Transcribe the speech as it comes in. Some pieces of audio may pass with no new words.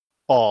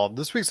On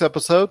this week's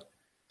episode,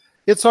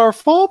 it's our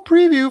fall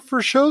preview for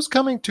shows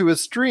coming to a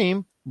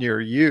stream near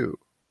you.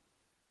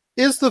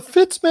 Is the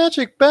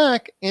Fitzmagic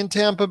back in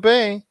Tampa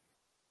Bay?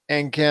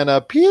 And can a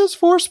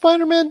PS4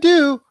 Spider-Man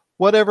do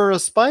whatever a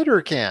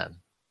spider can?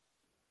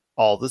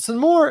 All this and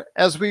more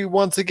as we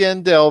once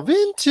again delve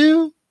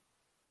into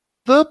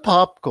the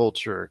pop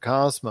culture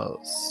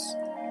cosmos.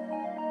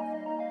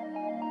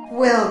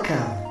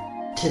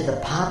 Welcome to the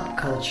pop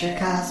culture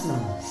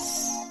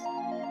cosmos.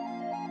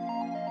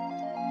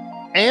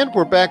 And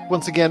we're back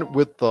once again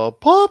with the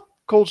Pop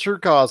Culture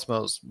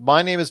Cosmos.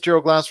 My name is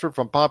Gerald Glassford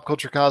from Pop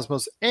Culture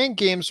Cosmos and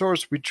Game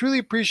Source. We truly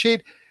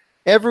appreciate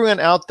everyone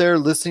out there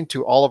listening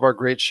to all of our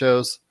great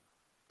shows.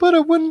 But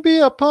it wouldn't be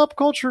a Pop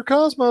Culture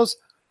Cosmos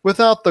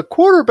without the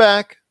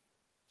quarterback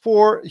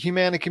for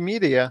Humanica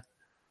Media.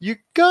 You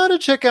gotta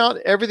check out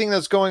everything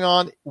that's going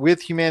on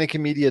with Humanica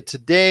Media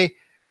today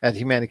at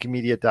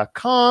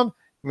humanicamedia.com.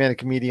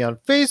 Humanica Media on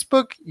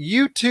Facebook,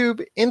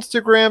 YouTube,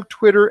 Instagram,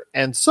 Twitter,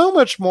 and so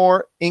much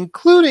more,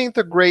 including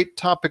the great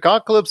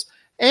Topicocalypse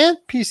and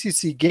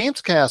PCC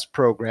Gamescast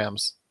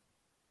programs.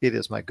 It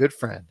is my good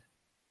friend.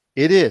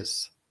 It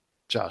is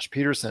Josh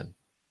Peterson.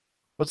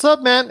 What's up,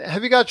 man?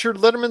 Have you got your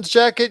Letterman's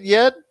jacket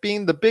yet,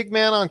 being the big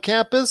man on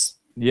campus?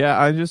 Yeah,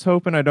 I'm just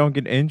hoping I don't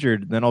get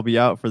injured. Then I'll be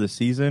out for the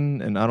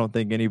season, and I don't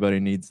think anybody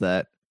needs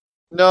that.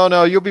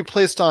 No, you'll be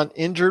placed on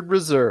injured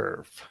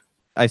reserve.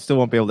 I still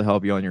won't be able to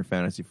help you on your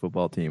fantasy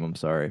football team. I'm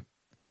sorry.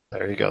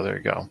 There you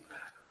go.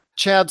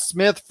 Chad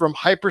Smith from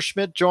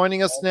Hyperschmidt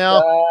joining us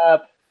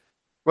now.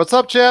 What's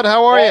up, Chad?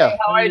 How are you?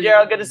 How are you,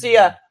 Gerald? Good to see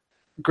you.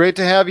 Great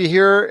to have you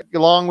here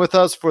along with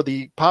us for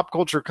the Pop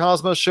Culture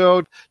Cosmos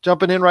show.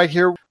 Jumping in right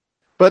here.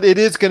 But it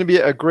is going to be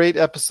a great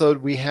episode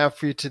we have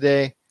for you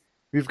today.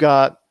 We've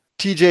got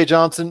TJ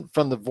Johnson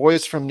from the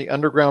Voice from the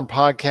Underground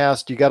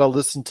podcast. You got to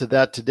listen to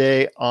that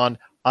today on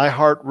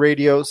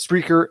iHeartRadio,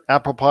 Spreaker,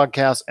 Apple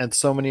Podcasts, and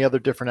so many other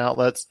different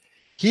outlets.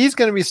 He's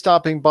going to be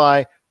stopping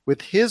by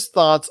with his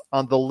thoughts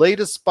on the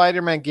latest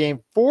Spider-Man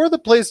game for the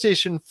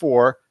PlayStation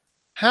 4.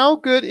 How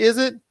good is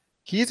it?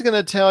 He's going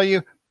to tell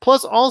you.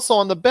 Plus, also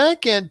on the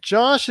back end,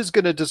 Josh is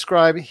going to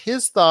describe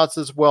his thoughts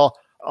as well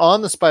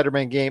on the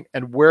Spider-Man game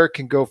and where it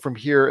can go from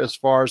here as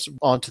far as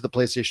onto the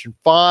PlayStation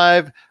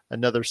 5,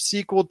 another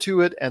sequel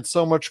to it, and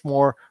so much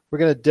more. We're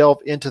going to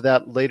delve into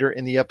that later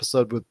in the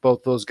episode with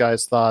both those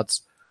guys'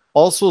 thoughts.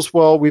 Also as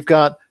well, we've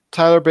got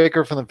Tyler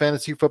Baker from the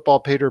Fantasy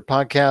Football Pater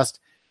podcast.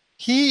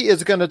 He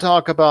is going to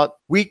talk about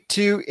week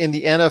 2 in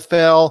the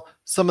NFL,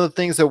 some of the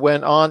things that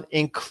went on,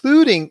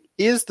 including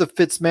is the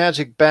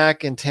Fitzmagic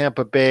back in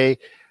Tampa Bay?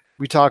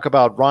 We talk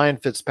about Ryan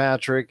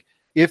Fitzpatrick,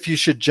 if you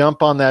should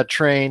jump on that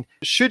train.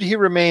 Should he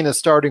remain a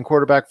starting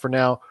quarterback for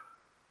now?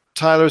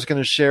 Tyler's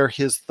going to share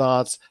his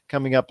thoughts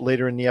coming up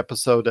later in the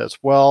episode as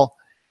well.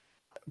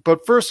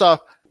 But first off,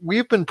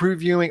 we've been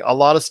previewing a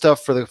lot of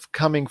stuff for the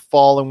coming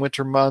fall and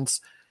winter months.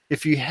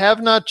 If you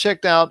have not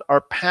checked out our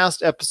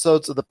past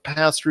episodes of the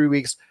past 3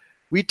 weeks,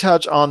 we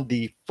touch on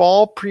the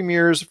fall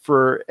premieres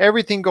for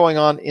everything going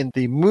on in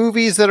the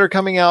movies that are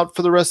coming out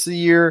for the rest of the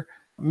year,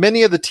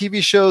 many of the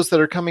TV shows that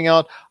are coming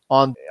out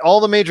on all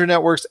the major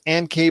networks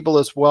and cable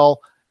as well.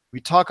 We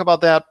talk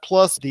about that,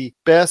 plus the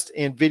best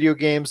in video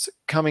games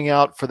coming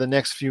out for the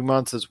next few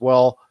months as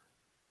well.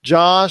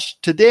 Josh,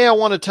 today I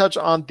want to touch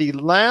on the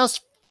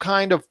last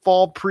kind of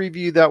fall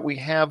preview that we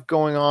have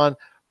going on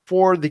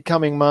for the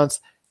coming months,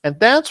 and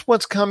that's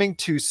what's coming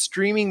to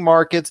streaming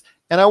markets.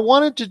 And I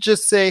wanted to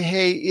just say,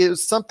 hey,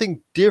 it's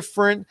something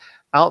different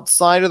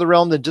outside of the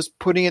realm than just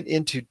putting it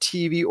into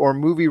TV or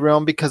movie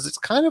realm, because it's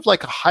kind of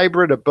like a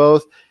hybrid of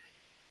both.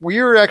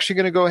 We're actually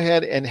going to go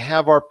ahead and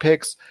have our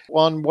picks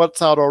on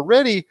what's out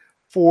already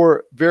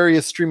for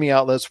various streaming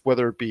outlets,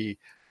 whether it be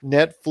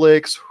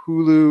Netflix,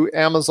 Hulu,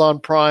 Amazon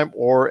Prime,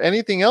 or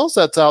anything else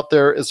that's out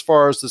there as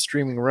far as the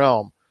streaming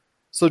realm.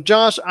 So,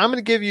 Josh, I'm going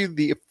to give you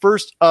the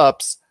first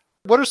ups.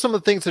 What are some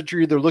of the things that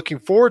you're either looking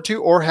forward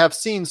to or have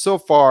seen so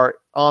far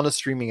on a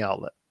streaming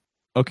outlet?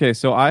 Okay,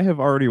 so I have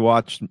already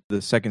watched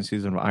the second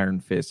season of Iron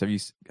Fist. Have you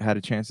had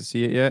a chance to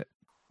see it yet?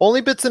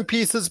 Only bits and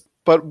pieces,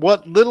 but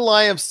what little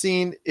I have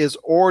seen is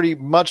already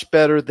much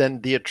better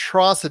than the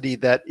atrocity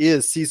that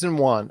is season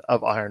 1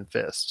 of Iron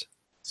Fist.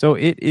 So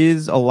it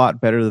is a lot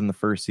better than the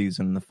first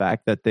season. The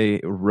fact that they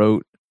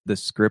wrote the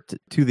script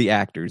to the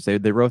actors.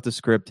 They wrote the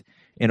script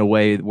in a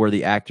way where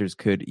the actors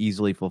could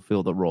easily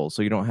fulfill the role.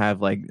 So you don't have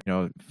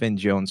Finn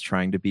Jones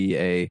trying to be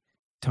a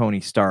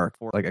Tony Stark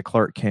or like a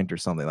Clark Kent or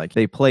something. Like,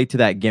 they play to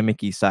that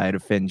gimmicky side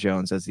of Finn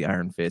Jones as the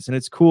Iron Fist, and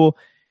it's cool.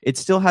 It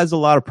still has a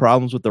lot of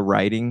problems with the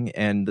writing,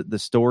 and the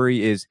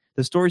story's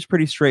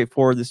pretty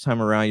straightforward this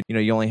time around.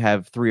 You only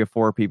have 3 or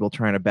 4 people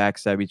trying to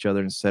backstab each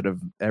other instead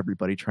of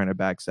everybody trying to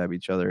backstab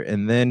each other.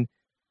 And then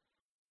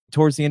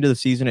towards the end of the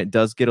season, it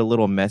does get a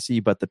little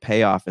messy, but the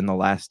payoff in the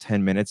last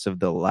 10 minutes of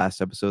the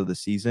last episode of the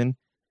season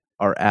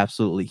are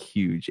absolutely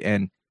huge.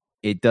 And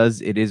it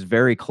is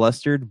very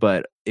clustered,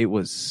 but it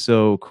was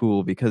so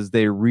cool because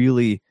they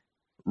really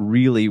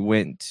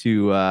went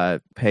to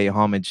pay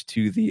homage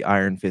to the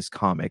Iron Fist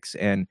comics.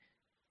 And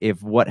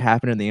if what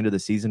happened at the end of the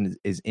season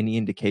is any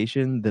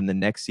indication, then the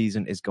next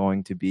season is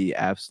going to be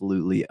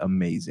absolutely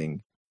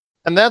amazing.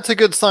 And that's a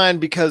good sign,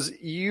 because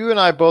you and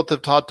I both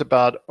have talked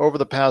about over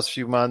the past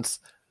few months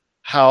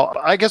how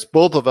I guess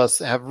both of us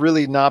have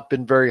really not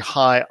been very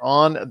high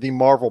on the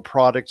Marvel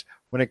product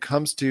when it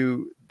comes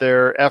to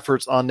their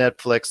efforts on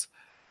Netflix.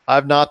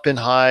 I've not been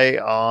high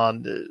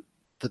on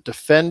the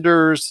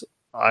Defenders,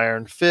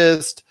 Iron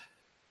Fist.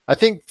 I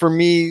think for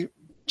me,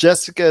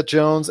 Jessica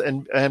Jones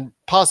and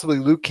possibly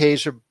Luke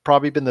Cage have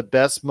probably been the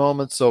best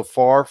moments so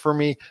far for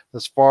me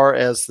as far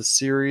as the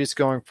series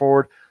going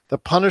forward. The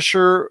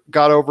Punisher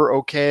got over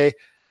okay.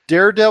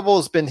 Daredevil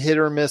has been hit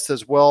or miss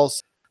as well.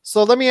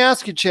 So let me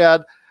ask you,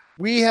 Chad,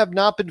 we have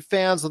not been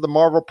fans of the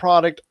Marvel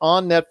product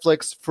on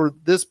Netflix for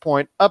this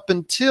point up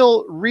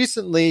until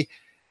recently.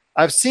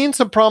 I've seen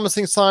some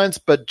promising signs,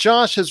 but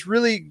Josh has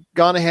really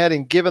gone ahead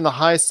and given the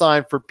high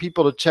sign for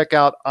people to check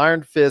out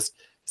Iron Fist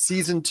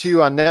Season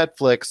 2 on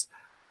Netflix.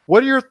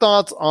 What are your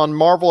thoughts on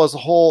Marvel as a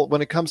whole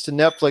when it comes to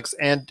Netflix,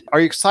 and are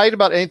you excited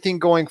about anything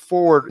going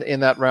forward in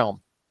that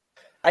realm?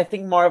 I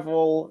think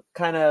Marvel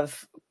kind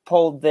of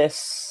pulled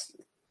this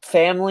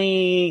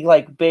family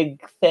like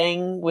big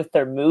thing with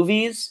their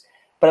movies,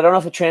 but I don't know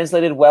if it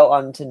translated well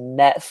onto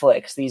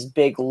Netflix, these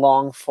big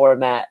long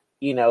format,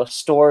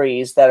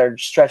 stories that are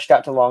stretched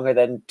out to longer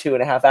than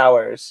 2.5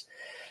 hours.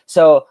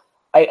 So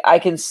I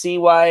can see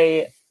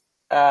why.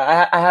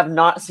 I have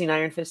not seen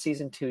Iron Fist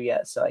Season 2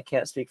 yet, so I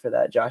can't speak for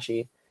that,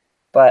 Joshy.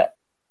 But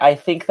I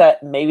think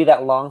that maybe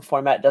that long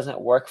format doesn't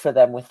work for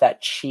them with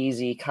that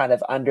cheesy kind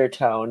of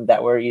undertone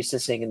that we're used to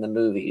seeing in the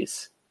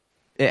movies.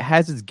 It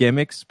has its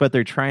gimmicks, but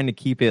they're trying to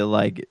keep it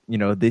like,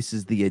 this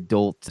is the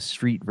adult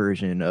street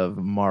version of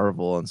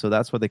Marvel. And so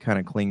that's what they kind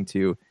of cling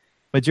to.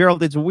 But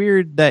Gerald, it's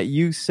weird that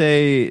you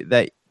say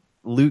that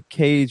Luke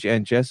Cage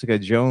and Jessica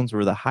Jones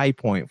were the high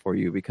point for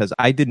you, because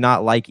I did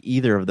not like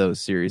either of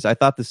those series. I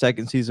thought the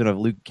second season of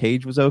Luke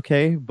Cage was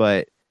okay,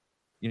 but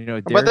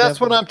but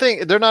that's what I'm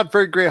thinking. They're not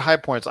very great high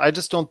points. I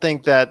just don't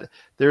think that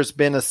there's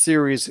been a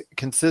series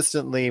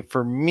consistently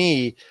for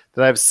me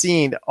that I've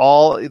seen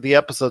all the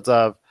episodes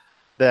of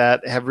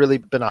that have really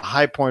been a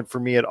high point for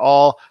me at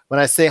all. When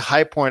I say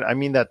high point, I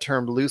mean that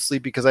term loosely,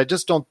 because I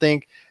just don't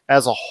think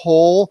as a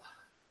whole,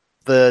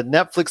 the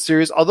Netflix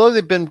series, although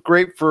they've been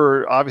great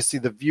for obviously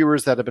the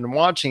viewers that have been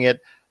watching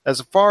it,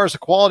 as far as the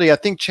quality, I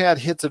think Chad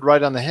hits it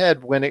right on the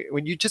head when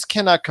you just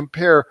cannot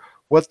compare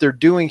what they're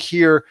doing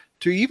here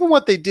to even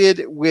what they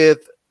did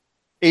with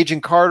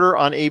Agent Carter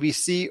on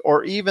ABC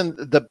or even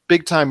the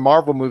big time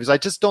Marvel movies. I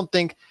just don't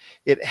think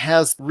it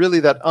has really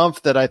that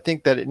oomph that I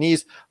think that it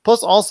needs.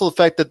 Plus also the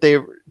fact that they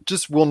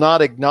just will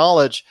not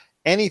acknowledge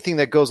anything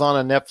that goes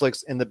on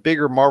Netflix in the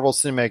bigger Marvel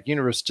Cinematic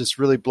Universe just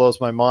really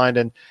blows my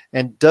mind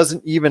and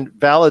doesn't even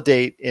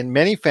validate in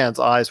many fans'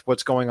 eyes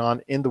what's going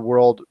on in the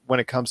world when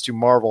it comes to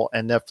Marvel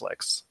and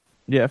Netflix.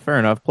 Yeah, fair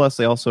enough. Plus,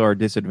 they also are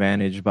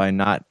disadvantaged by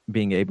not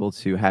being able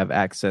to have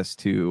access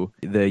to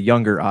the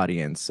younger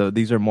audience. So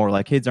these are more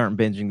like kids aren't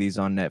binging these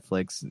on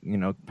Netflix.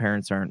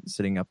 Parents aren't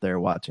sitting up there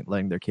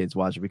letting their kids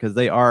watch it, because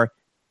they are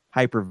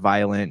hyper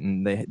violent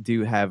and they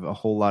do have a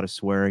whole lot of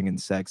swearing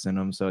and sex in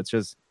them. So it's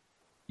just,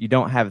 you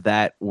don't have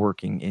that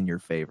working in your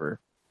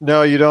favor.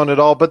 No, you don't at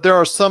all. But there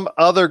are some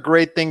other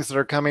great things that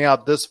are coming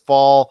out this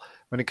fall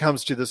when it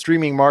comes to the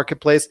streaming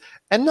marketplace.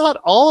 And not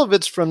all of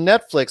it's from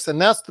Netflix.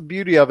 And that's the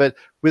beauty of it.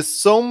 With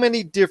so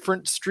many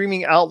different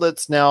streaming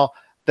outlets now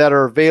that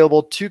are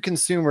available to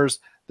consumers,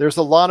 there's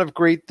a lot of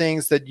great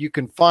things that you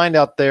can find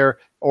out there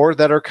or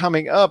that are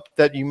coming up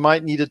that you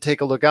might need to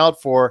take a look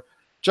out for.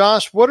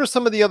 Josh, what are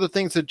some of the other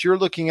things that you're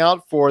looking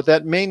out for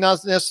that may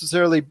not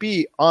necessarily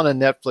be on a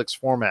Netflix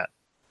format?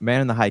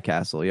 Man in the High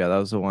Castle. Yeah, that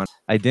was the one.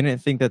 I didn't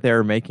think that they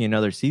were making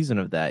another season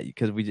of that,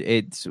 because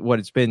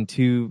it's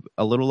been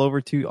a little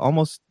over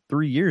almost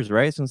 3 years,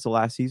 right? Since the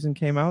last season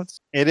came out.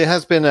 It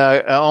has been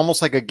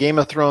almost like a Game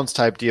of Thrones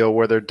type deal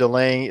where they're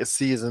delaying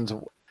seasons.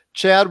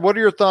 Chad, what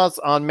are your thoughts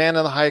on Man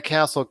in the High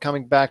Castle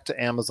coming back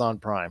to Amazon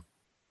Prime?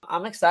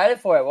 I'm excited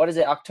for it. What is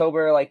it?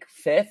 October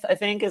 5th, I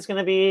think, is going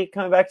to be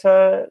coming back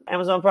to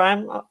Amazon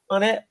Prime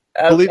on it.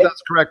 I believe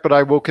that's correct, but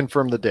I will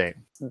confirm the date.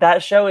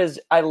 That show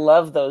I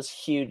love those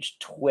huge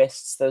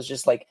twists, those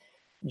just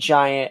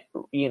giant,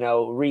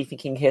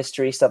 rethinking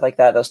history, stuff like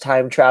that, those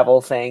time travel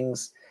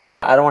things.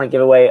 I don't want to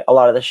give away a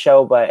lot of the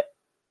show, but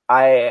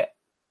I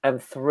am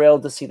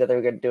thrilled to see that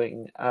they're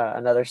doing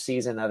another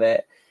season of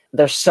it.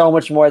 There's so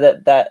much more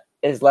that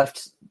is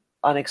left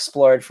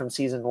unexplored from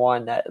season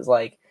 1 that is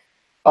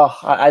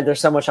there's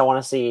so much I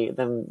want to see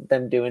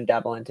them do and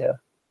dabble into.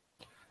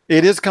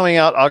 It is coming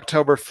out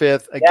October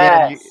 5th.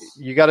 Again, yes.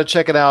 You got to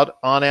check it out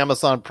on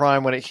Amazon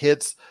Prime when it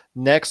hits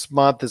next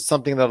month. It's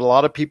something that a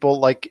lot of people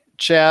like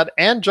Chad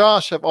and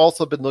Josh have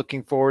also been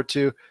looking forward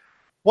to.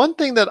 One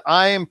thing that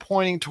I am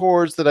pointing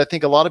towards that I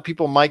think a lot of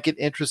people might get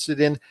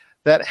interested in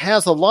that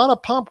has a lot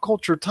of pop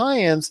culture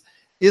tie-ins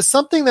is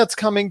something that's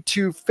coming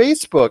to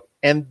Facebook,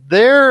 and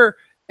their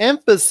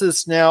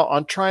emphasis now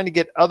on trying to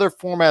get other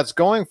formats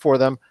going for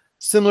them,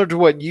 similar to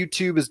what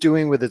YouTube is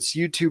doing with its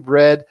YouTube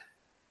Red.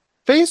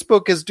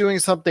 Facebook is doing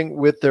something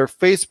with their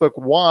Facebook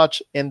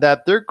Watch in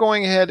that they're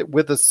going ahead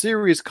with a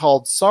series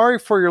called Sorry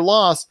for Your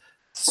Loss,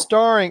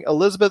 starring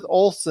Elizabeth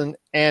Olsen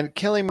and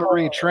Kelly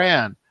Marie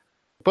Tran.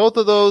 Both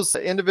of those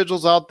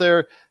individuals out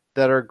there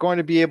that are going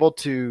to be able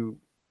to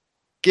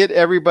get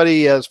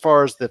everybody, as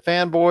far as the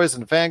fanboys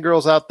and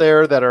fangirls out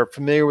there that are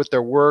familiar with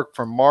their work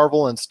from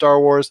Marvel and Star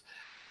Wars,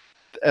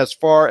 as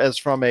far as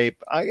from a,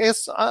 I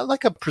guess,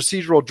 like a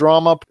procedural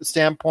drama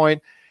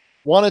standpoint.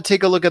 Want to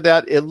take a look at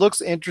that. It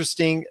looks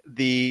interesting.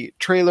 The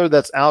trailer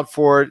that's out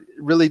for it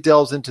really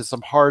delves into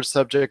some hard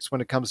subjects when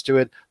it comes to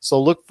it.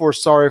 So look for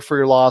Sorry for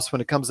Your Loss when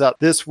it comes out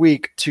this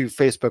week to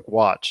Facebook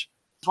Watch.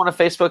 It's one of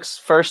Facebook's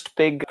first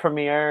big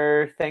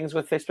premiere things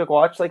with Facebook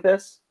Watch like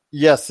this?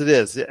 Yes, it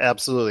is.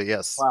 Absolutely.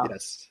 Yes. Wow.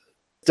 Yes.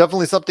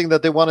 Definitely something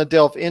that they want to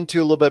delve into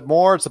a little bit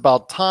more. It's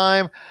about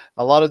time.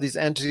 A lot of these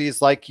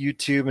entities like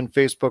YouTube and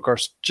Facebook are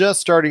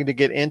just starting to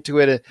get into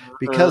it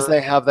because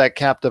they have that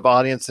captive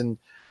audience. And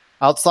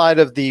outside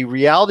of the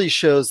reality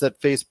shows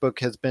that Facebook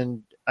has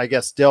been, I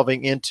guess,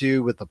 delving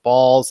into with the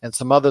balls and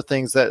some other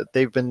things that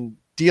they've been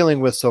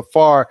dealing with so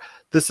far,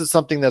 this is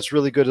something that's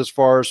really good as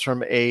far as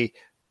from a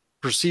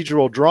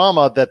procedural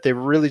drama that they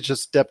really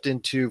just stepped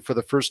into for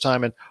the first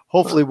time, and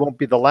hopefully won't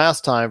be the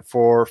last time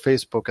for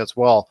Facebook as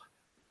well.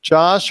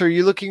 Josh, are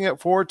you looking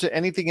forward to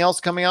anything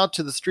else coming out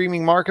to the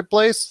streaming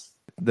marketplace?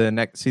 The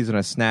next season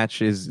of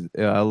Snatch is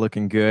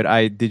looking good.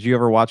 Did you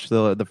ever watch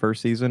the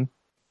first season?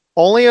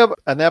 Only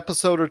an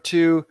episode or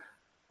two.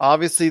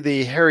 Obviously,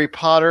 the Harry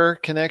Potter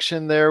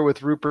connection there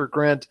with Rupert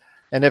Grint.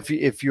 And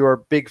if you're a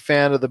big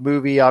fan of the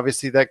movie,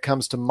 obviously that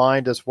comes to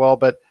mind as well.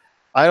 But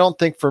I don't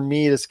think for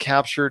me it has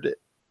captured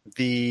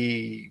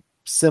the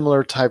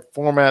similar type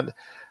format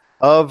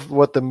of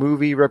what the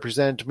movie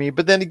represented to me.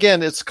 But then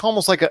again, it's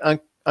almost like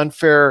an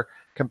unfair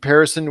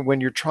comparison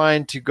when you're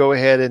trying to go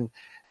ahead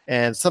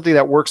and something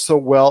that works so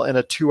well in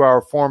a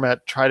 2-hour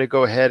format, try to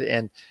go ahead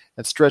and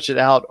stretch it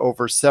out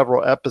over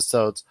several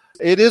episodes.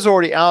 It is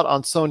already out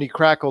on Sony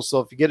Crackle, so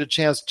if you get a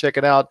chance to check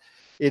it out,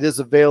 it is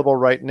available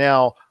right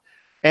now.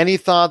 Any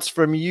thoughts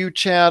from you,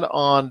 Chad,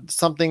 on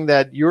something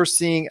that you're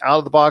seeing out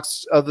of the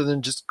box other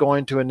than just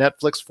going to a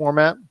Netflix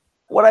format?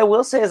 What I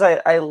will say is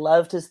I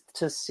love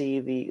to see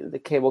the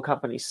cable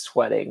companies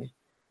sweating.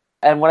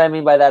 And what I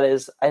mean by that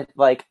is I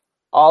like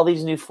all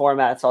these new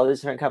formats, all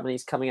these different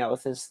companies coming out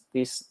with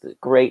these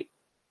great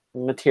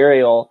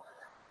material.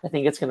 I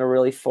think it's going to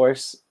really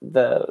force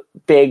the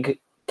big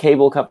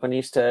cable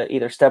companies to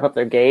either step up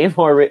their game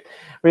or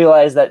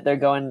realize that they're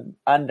going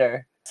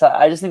under. So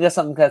I just think that's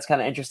something that's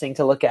kind of interesting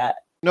to look at.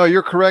 No,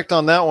 you're correct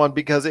on that one,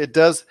 because it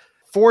does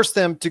force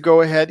them to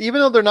go ahead,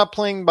 even though they're not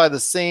playing by the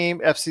same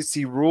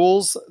FCC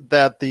rules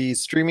that the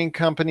streaming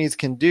companies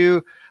can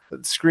do.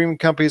 Streaming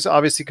companies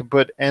obviously can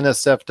put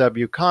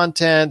NSFW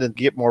content and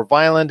get more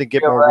violent and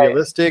get more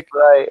realistic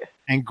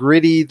and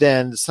gritty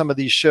than some of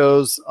these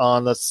shows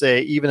on, let's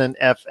say, even an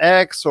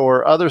FX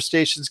or other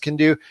stations can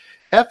do.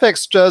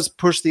 FX does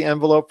push the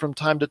envelope from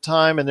time to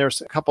time, and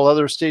there's a couple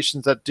other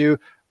stations that do.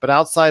 But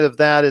outside of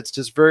that, it's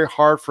just very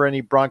hard for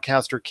any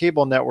broadcaster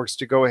cable networks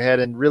to go ahead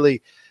and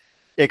really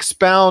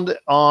expound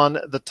on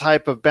the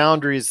type of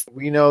boundaries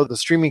we know the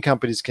streaming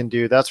companies can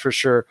do. That's for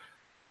sure.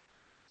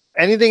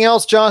 Anything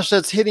else, Josh,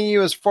 that's hitting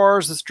you as far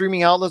as the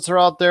streaming outlets are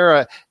out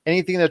there?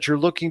 Anything that you're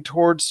looking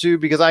towards to?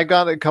 Because I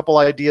got a couple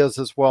ideas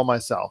as well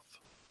myself.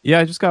 Yeah,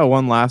 I just got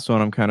one last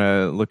one I'm kind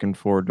of looking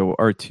forward to,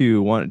 or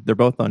two. One, they're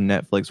both on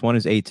Netflix. One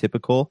is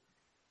Atypical.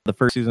 The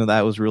first season of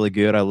that was really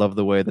good. I love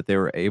the way that they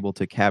were able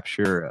to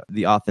capture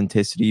the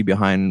authenticity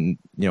behind,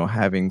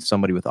 having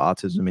somebody with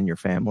autism in your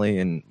family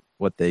and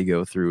what they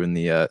go through in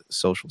the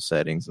social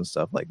settings and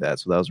stuff like that.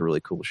 So that was a really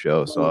cool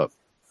show. So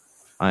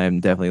I am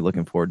definitely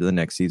looking forward to the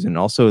next season.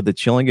 Also, The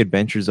Chilling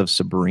Adventures of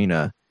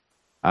Sabrina.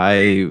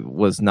 I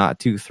was not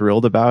too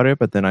thrilled about it,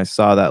 but then I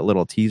saw that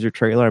little teaser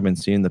trailer. I've been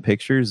seeing the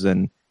pictures,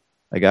 and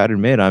I got to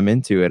admit, I'm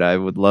into it. I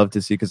would love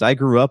to see, because I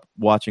grew up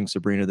watching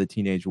Sabrina the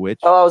Teenage Witch.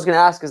 Oh, I was going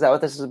to ask, is that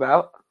what this is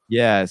about?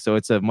 Yeah, so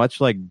it's a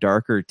much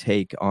darker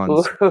take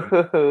on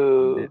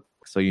Sabrina.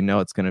 So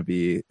it's gonna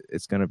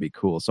be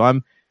cool.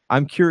 So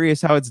I'm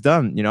curious how it's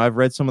done. I've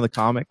read some of the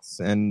comics,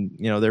 and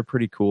they're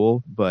pretty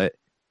cool, but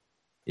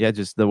yeah,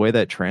 just the way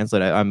that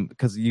translate.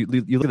 Because you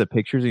look at the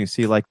pictures and you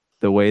see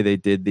the way they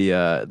did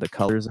the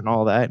colors and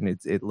all that, and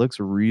it looks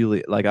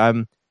really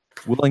I'm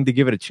willing to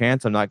give it a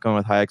chance. I'm not going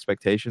with high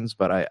expectations,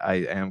 but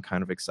I am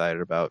kind of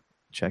excited about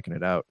checking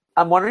it out.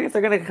 I'm wondering if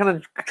they're going to kind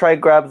of try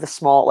to grab the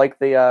small,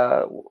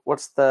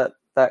 what's that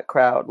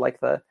crowd,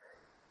 the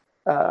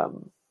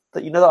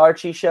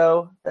Archie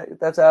show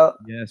that's out?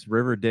 Yes,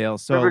 Riverdale.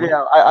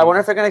 Riverdale. I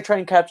wonder if they're going to try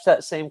and catch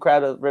that same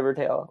crowd of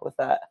Riverdale with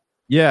that.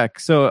 Yeah,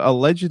 so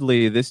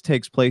allegedly this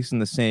takes place in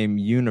the same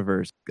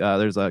universe.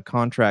 There's a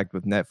contract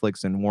with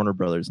Netflix and Warner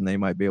Brothers, and they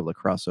might be able to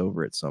cross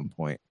over at some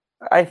point.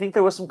 I think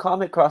there was some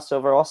comic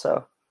crossover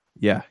also.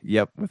 Yeah,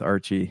 yep, with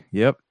Archie.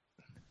 Yep.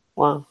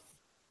 Wow.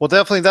 Well,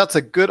 definitely that's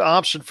a good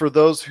option for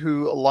those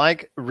who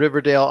like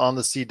Riverdale on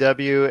the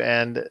CW.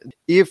 And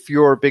if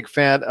you're a big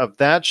fan of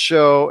that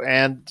show,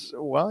 and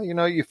well,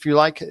 if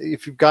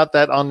you've got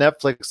that on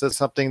Netflix, that's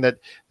something that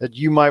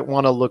you might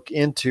want to look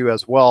into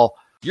as well.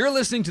 You're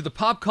listening to the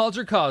Pop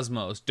Culture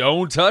Cosmos.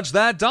 Don't touch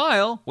that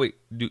dial. Wait,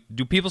 do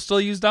people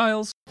still use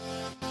dials?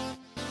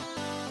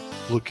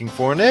 Looking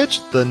for an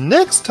edge the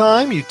next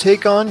time you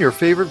take on your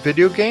favorite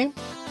video game?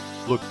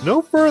 Look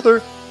no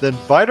further than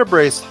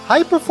Vitabrace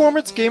High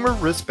Performance Gamer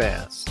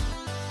Wristbands.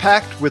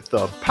 Packed with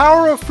the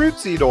power of fruit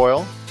seed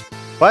oil,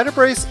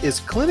 Vitabrace is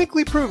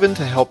clinically proven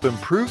to help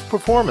improve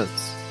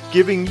performance,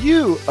 giving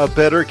you a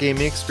better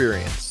gaming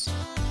experience.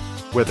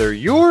 Whether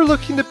you're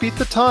looking to beat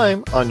the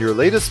time on your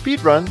latest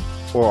speedrun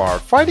or are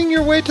fighting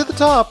your way to the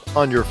top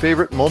on your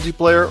favorite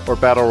multiplayer or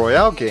battle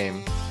royale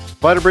game,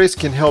 Vitabrace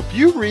can help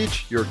you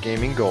reach your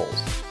gaming goals.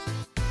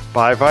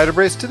 Buy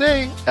Vitabrace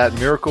today at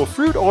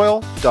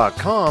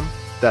miraclefruitoil.com.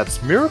 That's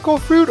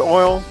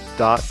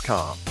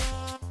miraclefruitoil.com.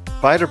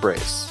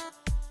 Vitabrace.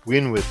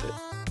 Win with it.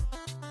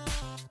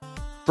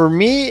 For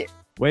me,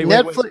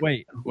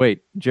 Wait,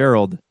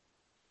 Gerald,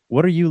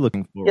 what are you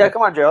looking for? Yeah,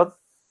 come on, Gerald.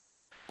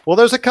 Well,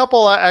 there's a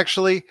couple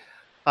actually.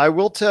 I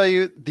will tell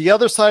you, The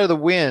Other Side of the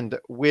Wind,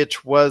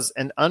 which was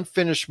an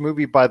unfinished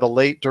movie by the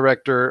late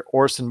director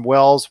Orson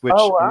Welles, which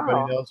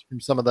everybody knows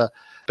from some of the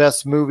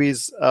best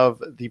movies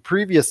of the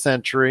previous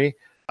century.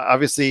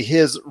 Obviously,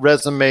 his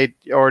resume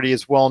already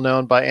is well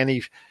known by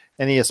any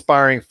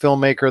aspiring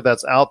filmmaker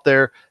that's out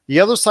there. The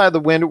Other Side of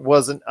the Wind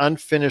was an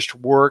unfinished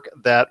work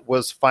that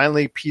was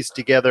finally pieced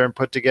together and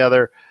put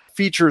together.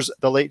 Features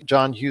the late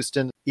John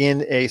Huston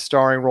in a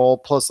starring role,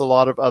 plus a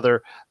lot of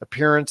other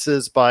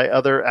appearances by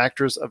other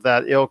actors of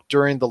that ilk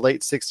during the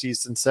late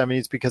 60s and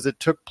 70s, because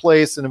it took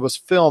place and it was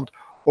filmed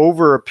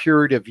over a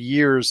period of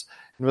years.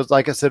 And was,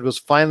 like I said, was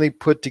finally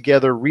put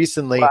together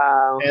recently.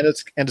 Wow. And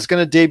it's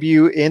going to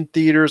debut in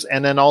theaters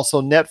and then also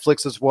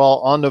Netflix as well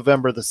on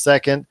November the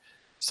 2nd.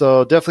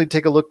 So definitely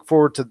take a look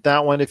forward to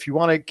that one. If you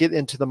want to get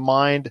into the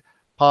mind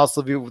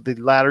possibly with the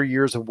latter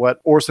years of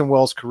what Orson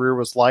Welles' career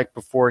was like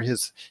before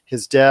his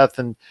death,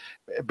 and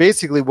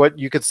basically what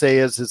you could say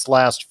is his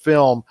last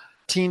film,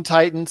 Teen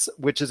Titans,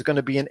 which is going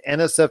to be an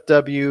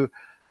NSFW,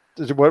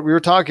 what we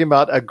were talking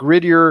about, a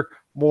grittier,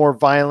 more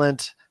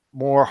violent,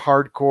 more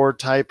hardcore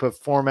type of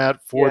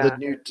format for the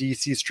new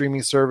DC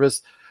streaming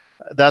service.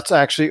 That's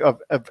actually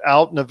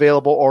out and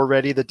available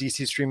already, the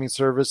DC streaming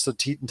service. So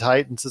Teen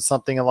Titans is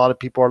something a lot of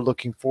people are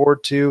looking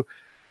forward to.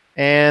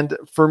 And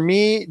for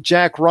me,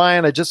 Jack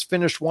Ryan, I just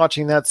finished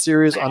watching that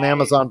series on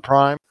Amazon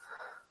Prime.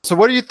 So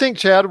what do you think,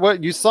 Chad?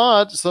 What you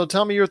saw it, so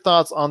tell me your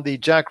thoughts on the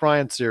Jack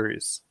Ryan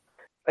series.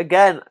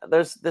 Again,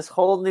 there's this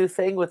whole new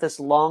thing with this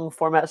long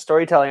format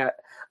storytelling.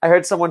 I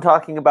heard someone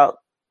talking about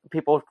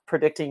people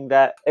predicting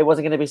that it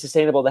wasn't going to be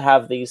sustainable to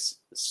have these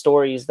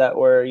stories that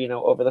were,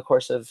 over the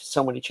course of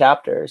so many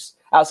chapters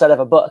outside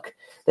of a book.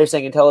 They're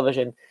saying in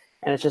television.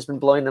 And it's just been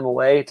blowing them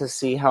away to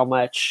see how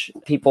much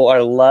people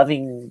are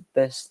loving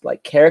this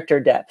like character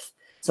depth,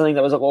 something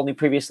that was only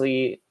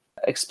previously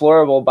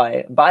explorable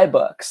by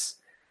books.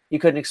 You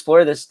couldn't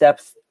explore this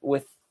depth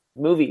with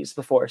movies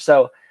before.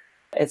 So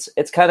it's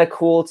kind of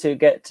cool to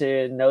get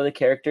to know the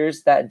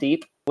characters that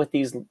deep with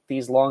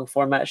these long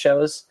format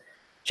shows.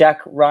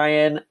 Jack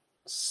Ryan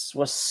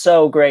was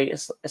so great.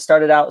 It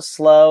started out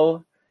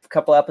slow, a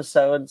couple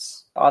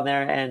episodes on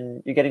there,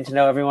 and you're getting to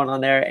know everyone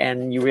on there,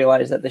 and you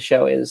realize that the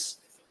show it's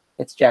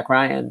Jack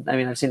Ryan. I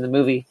mean, I've seen the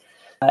movie,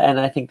 and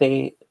I think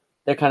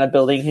they're kind of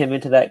building him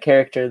into that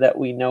character that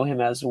we know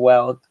him as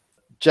well.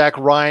 Jack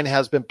Ryan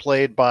has been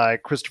played by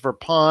Christopher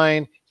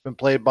Pine. He's been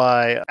played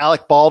by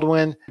Alec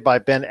Baldwin, by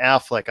Ben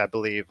Affleck, I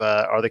believe,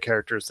 are the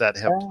characters that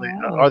have played,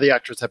 are the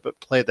actors that have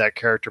played that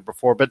character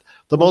before. But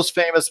the most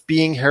famous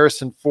being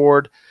Harrison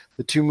Ford,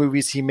 the two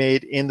movies he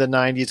made in the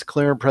 90s,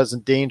 Clear and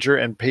Present Danger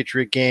and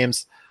Patriot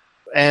Games.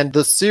 And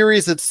the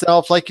series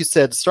itself, like you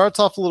said, starts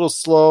off a little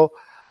slow.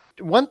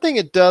 One thing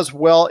it does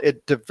well,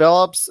 it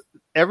develops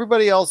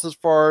everybody else as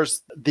far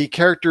as the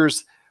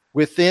characters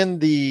within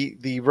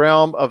the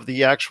realm of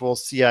the actual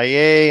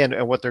CIA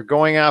and what they're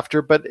going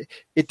after, but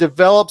it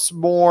develops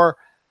more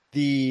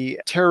the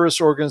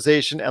terrorist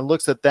organization and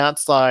looks at that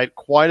side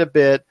quite a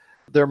bit,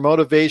 their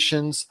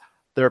motivations,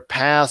 their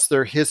past,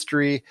 their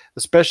history,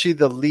 especially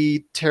the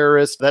lead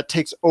terrorist that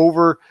takes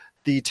over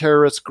the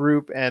terrorist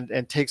group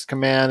and takes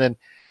command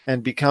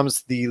and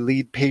becomes the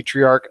lead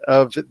patriarch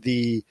of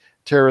the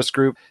terrorist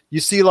group. You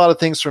see a lot of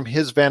things from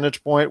his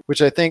vantage point,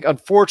 which I think,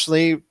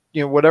 unfortunately,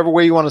 whatever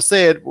way you want to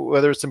say it,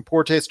 whether it's in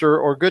poor taste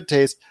or good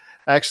taste,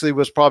 actually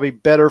was probably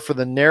better for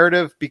the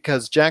narrative,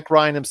 because Jack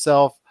Ryan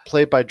himself,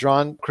 played by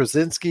John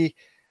Krasinski,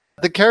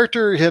 the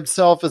character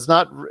himself is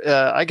not,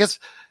 I guess,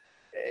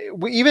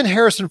 even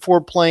Harrison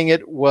Ford playing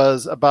it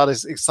was about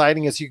as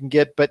exciting as you can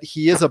get, but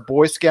he is a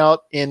Boy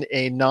Scout in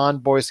a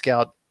non-Boy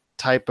Scout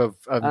type of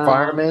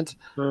environment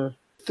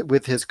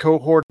with his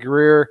cohort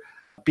Greer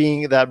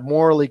being that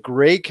morally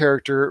gray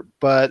character,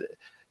 but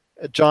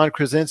John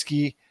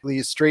Krasinski,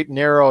 straight and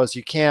narrow as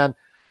you can,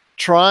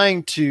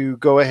 trying to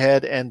go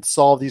ahead and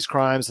solve these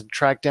crimes and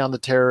track down the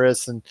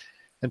terrorists and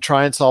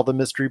try and solve the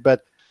mystery.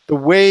 But the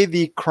way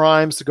the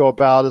crimes go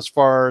about, as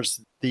far as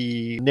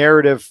the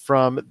narrative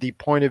from the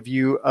point of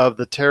view of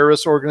the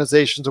terrorist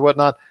organizations and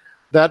whatnot,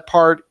 that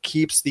part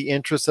keeps the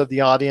interest of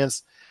the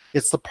audience.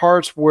 It's the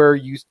parts where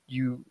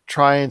you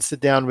try and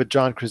sit down with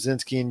John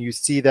Krasinski and you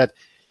see that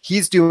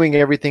he's doing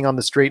everything on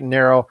the straight and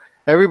narrow.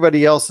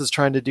 Everybody else is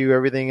trying to do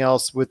everything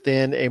else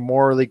within a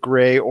morally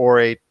gray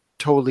or a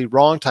totally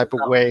wrong type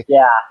of way.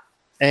 Yeah.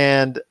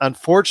 And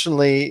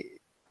unfortunately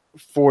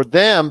for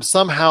them,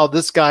 somehow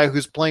this guy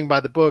who's playing by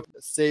the book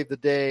saved the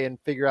day and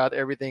figure out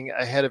everything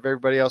ahead of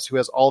everybody else who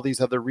has all these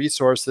other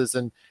resources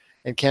and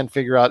can't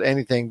figure out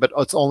anything. But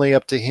it's only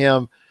up to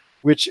him,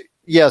 which,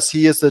 yes,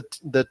 he is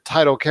the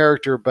title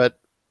character, but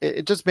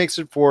it just makes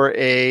it for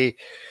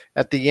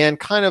at the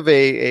end, kind of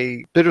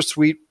a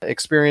bittersweet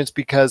experience,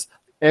 because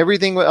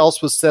everything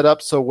else was set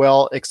up so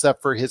well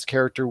except for his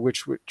character,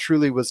 which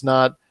truly was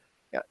not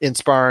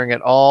inspiring at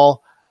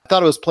all. I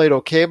thought it was played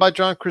okay by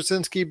John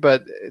Krasinski,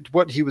 but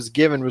what he was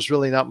given was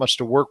really not much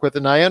to work with.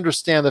 And I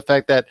understand the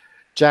fact that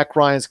Jack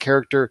Ryan's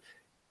character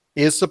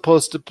is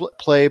supposed to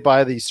play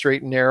by the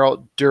straight and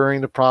narrow during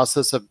the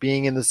process of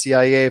being in the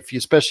CIA,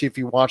 especially if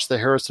you watch the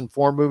Harrison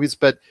Ford movies.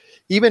 But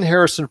even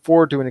Harrison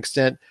Ford, to an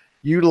extent,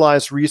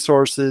 utilized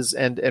resources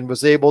and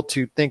was able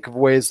to think of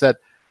ways that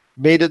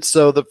made it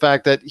so the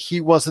fact that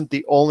he wasn't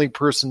the only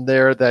person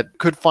there that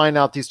could find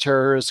out these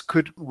terrorists,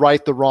 could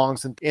right the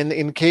wrongs. And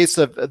in case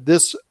of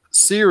this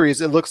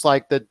series, it looks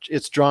like that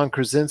it's John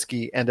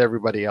Krasinski and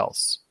everybody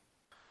else.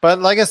 But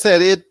like I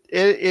said,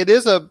 it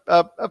is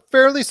a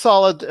fairly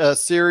solid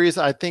series.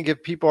 I think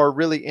if people are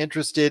really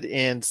interested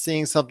in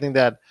seeing something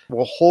that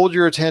will hold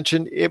your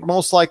attention, it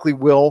most likely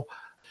will.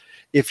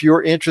 If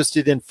you're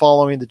interested in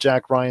following the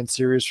Jack Ryan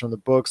series from the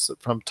books,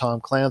 from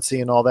Tom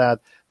Clancy and all that,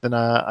 then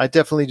I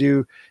definitely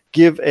do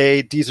give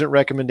a decent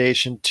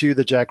recommendation to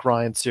the Jack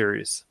Ryan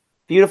series.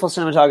 Beautiful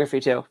cinematography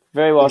too.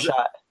 Very well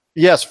shot.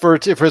 Yes, for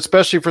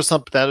especially for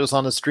something that was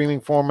on a streaming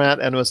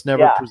format and was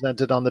never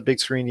presented on the big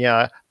screen. Yeah,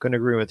 I couldn't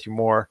agree with you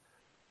more.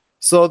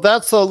 So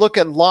that's a look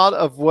at a lot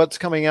of what's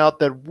coming out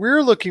that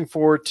we're looking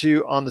forward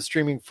to on the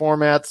streaming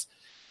formats.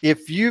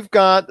 If you've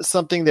got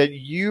something that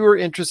you're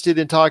interested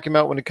in talking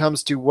about when it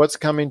comes to what's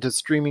coming to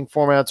streaming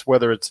formats,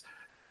 whether it's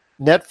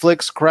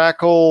Netflix,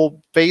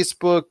 Crackle,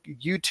 Facebook,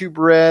 YouTube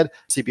Red,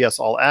 CBS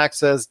All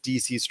Access,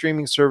 DC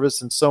streaming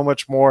service, and so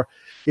much more.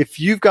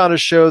 If you've got a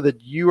show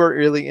that you are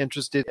really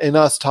interested in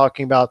us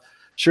talking about,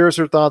 share us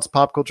your thoughts,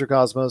 Pop Culture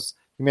Cosmos,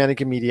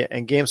 Humanica Media,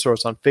 and Game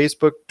Source on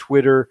Facebook,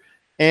 Twitter,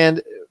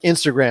 and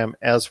Instagram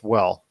as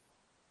well.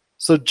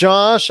 So,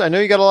 Josh, I know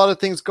you got a lot of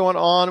things going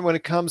on when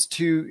it comes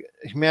to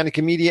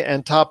Humanica Media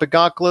and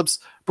Topicocalypse.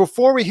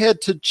 Before we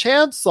head to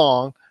Chad's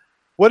song,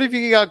 what have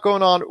you got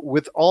going on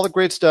with all the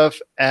great stuff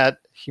at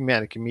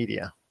Humanica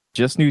Media?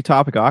 Just new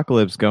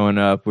Topicocalypse going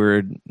up.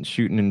 We're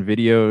shooting in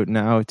video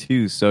now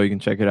too, so you can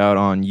check it out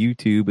on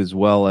YouTube as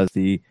well as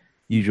the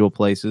usual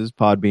places,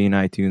 Podbean,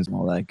 iTunes, and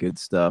all that good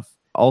stuff.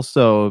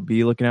 Also,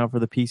 be looking out for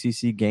the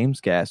PCC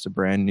Gamescast, a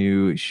brand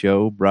new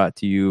show brought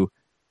to you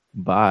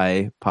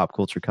by Pop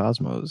Culture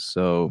Cosmos.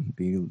 So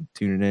be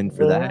tuning in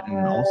for that.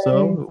 And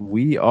also,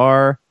 we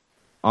are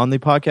on the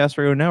Podcast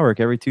Radio Network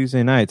every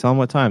Tuesday night. Tell them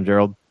what time,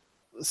 Gerald.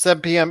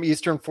 7 p.m.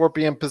 Eastern, 4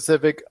 p.m.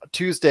 Pacific,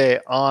 Tuesday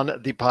on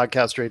the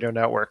Podcast Radio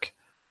Network.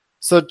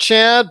 So,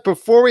 Chad,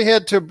 before we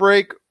head to a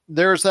break,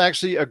 there's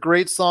actually a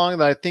great song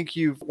that I think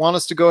you want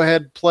us to go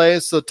ahead and play.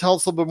 So tell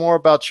us a little bit more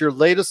about your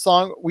latest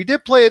song. We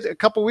did play it a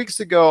couple weeks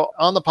ago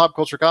on the Pop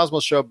Culture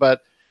Cosmos show,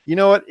 but you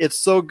know what? It's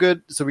so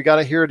good, so we got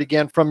to hear it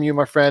again from you,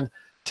 my friend.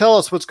 Tell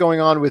us what's going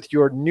on with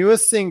your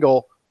newest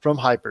single from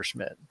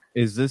Hyperschmidt.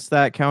 Is this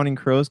that Counting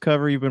Crows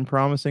cover you've been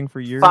promising for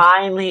years?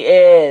 Finally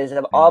is.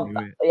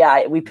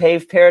 Yeah, we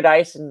paved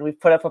paradise and we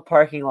put up a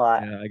parking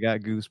lot. Yeah, I got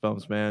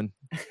goosebumps, man.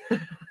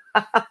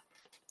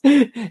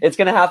 It's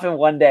going to happen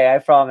one day, I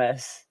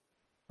promise.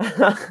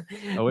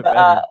 Oh, it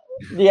better.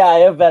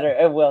 Yeah, it better.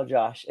 It will,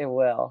 Josh. It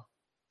will.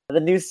 The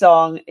new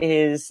song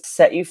is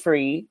Set You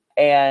Free,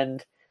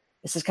 and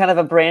this is kind of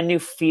a brand new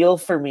feel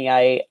for me.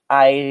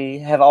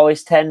 I have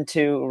always tend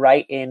to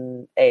write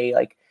in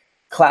a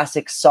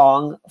classic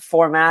song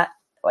format,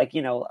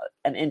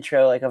 an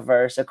intro, like a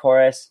verse, a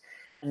chorus.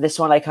 And this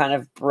one I kind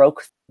of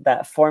broke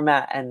that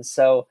format, and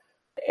so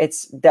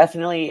it's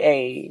definitely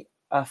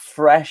a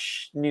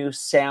fresh new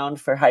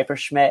sound for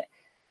Hyperschmidt.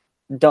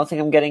 Don't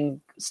think I'm getting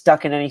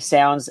stuck in any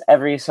sounds.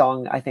 Every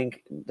song I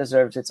think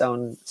deserves its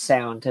own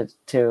sound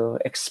to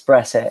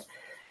express it.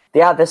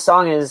 Yeah, this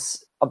song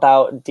is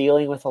about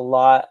dealing with a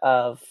lot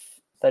of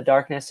the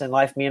darkness in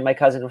life. Me and my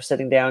cousin were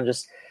sitting down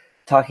just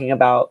talking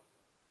about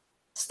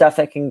stuff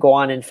that can go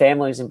on in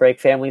families and break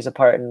families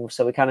apart. And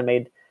so we kind of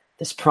made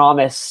this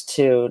promise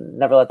to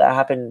never let that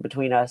happen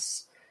between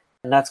us.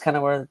 And that's kind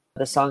of where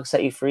the song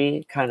Set You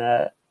Free kind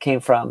of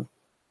came from.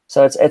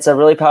 So it's a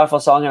really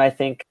powerful song, and I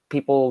think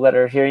people that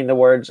are hearing the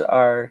words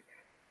are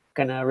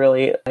going to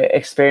really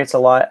experience a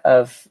lot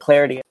of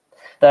clarity.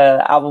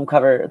 The album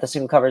cover, the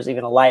single cover is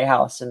even a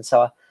lighthouse, and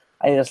so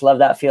I just love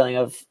that feeling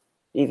of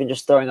even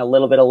just throwing a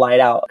little bit of light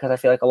out, because I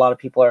feel like a lot of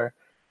people are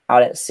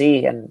out at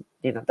sea, and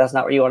that's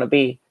not where you want to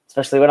be,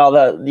 especially when all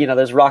the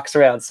there's rocks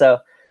around. So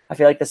I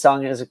feel like the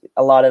song is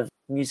a lot of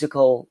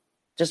musical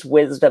just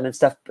wisdom and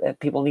stuff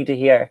people need to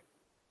hear.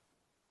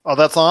 Oh,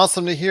 that's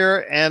awesome to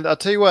hear. And I'll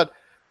tell you what,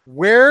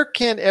 where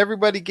can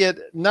everybody get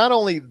not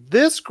only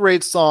this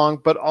great song,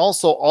 but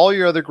also all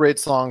your other great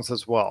songs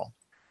as well?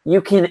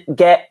 You can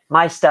get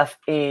my stuff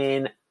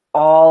in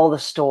all the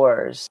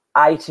stores: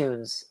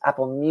 iTunes,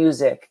 Apple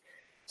Music,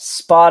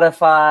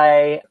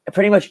 Spotify,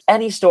 pretty much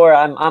any store.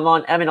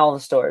 I'm in all the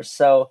stores.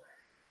 So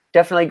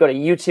definitely go to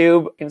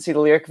YouTube. You can see the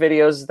lyric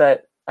videos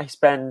that I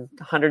spend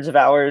hundreds of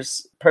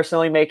hours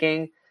personally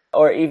making,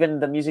 or even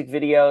the music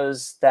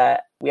videos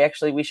that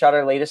we shot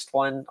our latest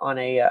one on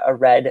a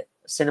Red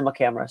cinema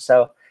camera.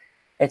 So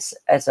it's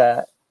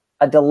a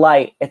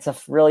delight. It's a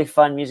really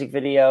fun music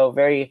video,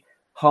 very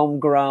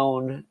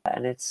homegrown,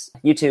 and it's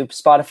YouTube,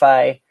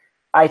 Spotify,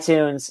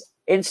 iTunes,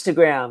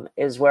 Instagram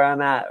is where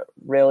I'm at.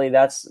 Really,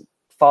 just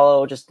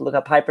look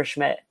up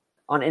Hyperschmidt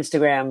on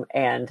Instagram,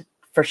 and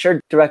for sure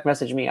direct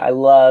message me. I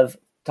love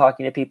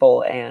talking to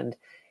people and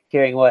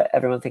hearing what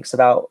everyone thinks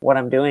about what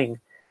I'm doing.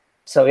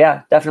 So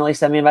yeah, definitely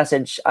send me a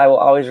message. I will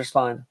always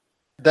respond.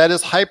 That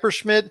is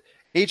Hyperschmidt,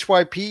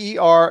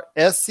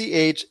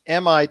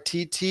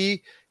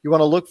 HYPERSCHMITT. You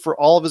want to look for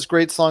all of his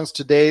great songs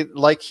today,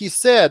 like he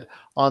said,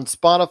 on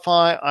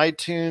Spotify,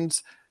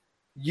 iTunes,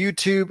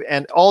 YouTube,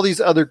 and all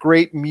these other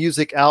great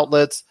music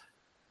outlets.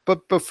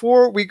 But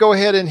before we go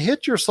ahead and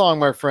hit your song,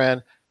 my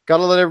friend, got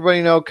to let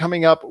everybody know,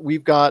 coming up,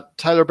 we've got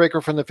Tyler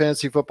Baker from the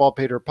Fantasy Football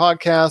Pater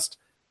podcast,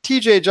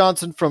 TJ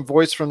Johnson from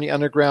Voice from the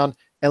Underground,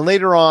 and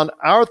later on,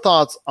 our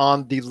thoughts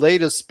on the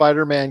latest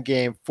Spider-Man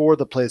game for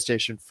the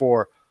PlayStation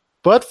 4.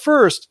 But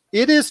first,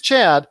 it is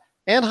Chad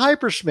and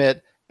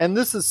Hyperschmidt, and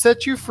this is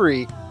Set You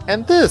Free,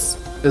 and this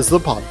is the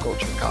Pop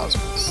Culture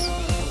Cosmos.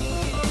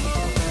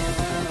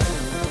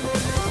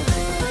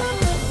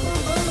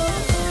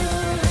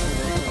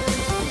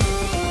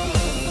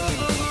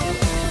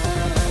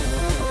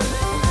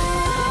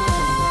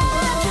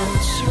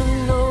 Don't you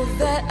know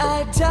that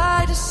I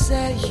died to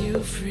set you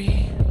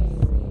free?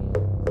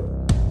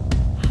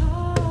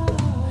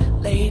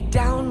 Lay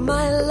down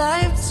my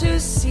life to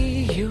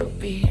see you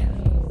be.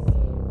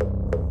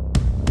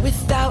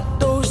 Without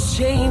those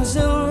chains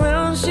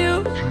around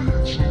you,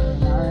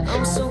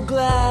 I'm so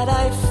glad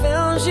I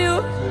found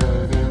you.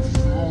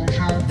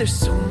 There's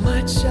so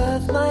much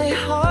of my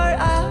heart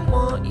I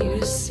want you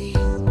to see.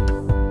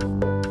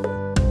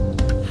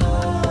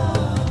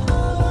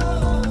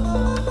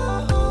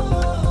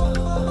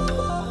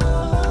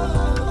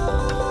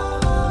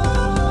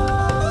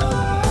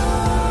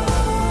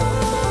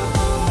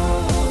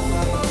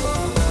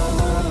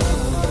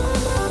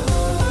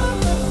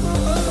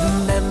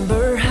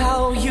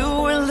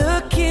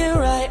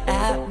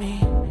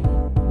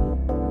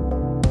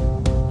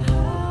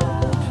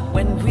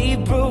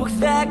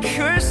 That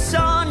curse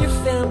on your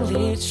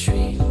family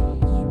tree.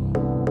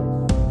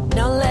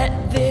 Now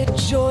let the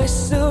joy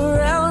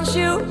surround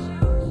you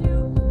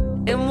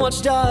and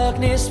watch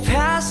darkness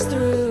pass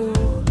through.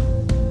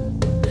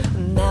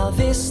 Now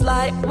this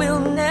light will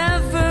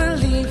never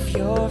leave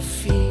your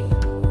feet.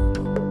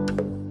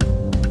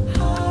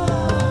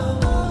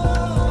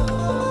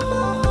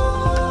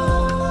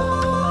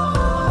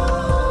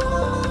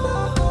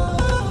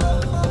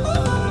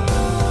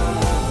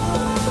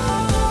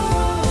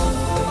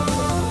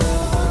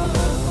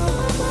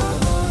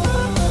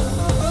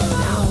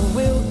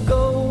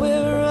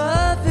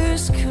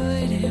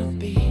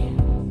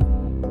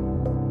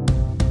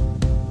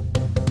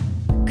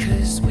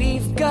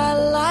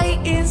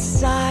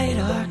 Inside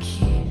our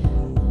key,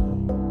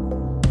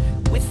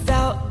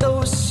 without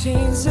those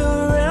chains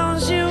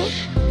around you,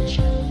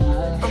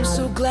 I'm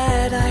so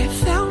glad I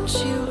found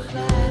you.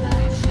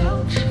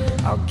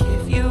 I'll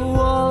give you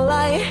all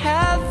I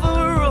have,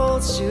 a role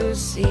to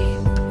see.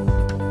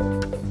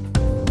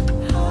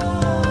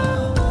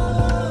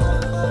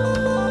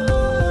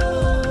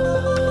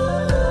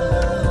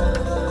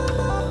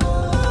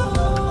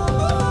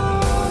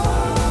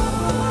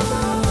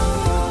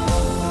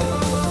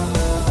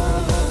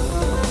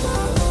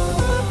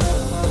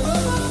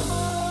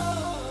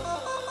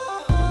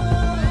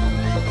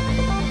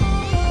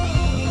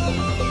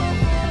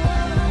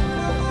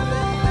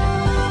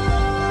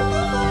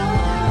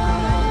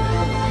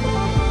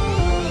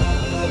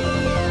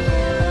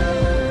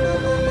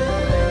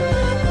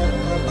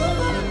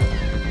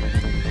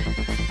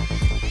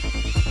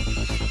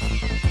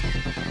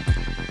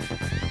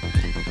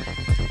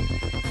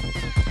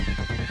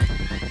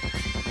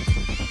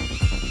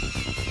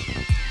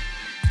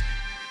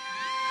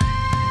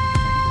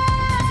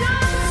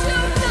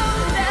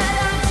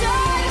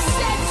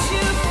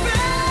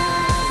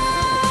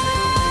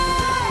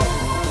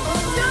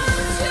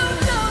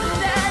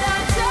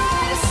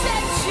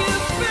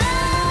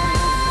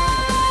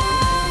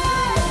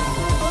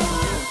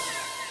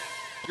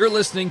 You're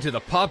listening to the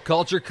Pop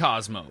Culture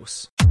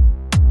Cosmos.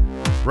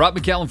 Rob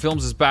McCallum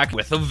Films is back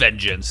with a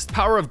vengeance.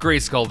 Power of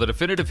Grayskull, the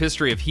definitive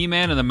history of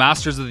He-Man and the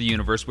Masters of the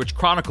Universe, which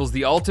chronicles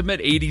the ultimate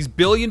 80s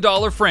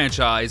billion-dollar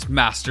franchise,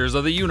 Masters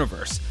of the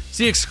Universe.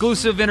 See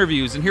exclusive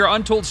interviews and hear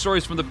untold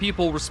stories from the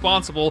people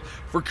responsible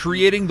for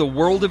creating the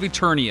world of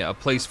Eternia, a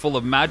place full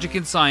of magic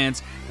and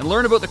science, and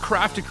learn about the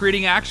craft of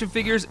creating action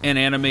figures and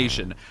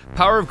animation.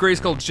 Power of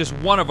Grayskull is just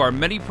one of our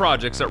many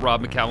projects at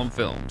Rob McCallum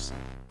Films.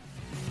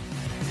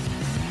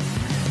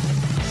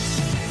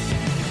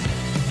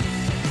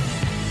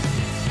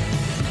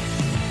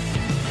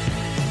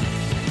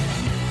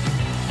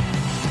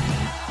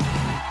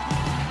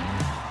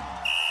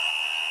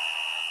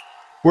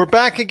 We're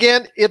back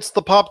again. It's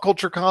the Pop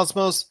Culture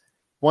Cosmos.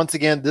 Once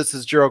again, this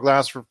is Gerald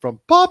Glassford from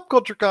Pop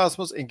Culture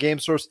Cosmos and Game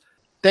Source.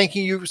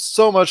 Thanking you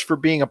so much for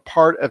being a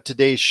part of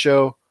today's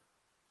show.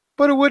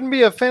 But it wouldn't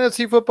be a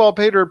Fantasy Football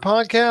Pay Dirt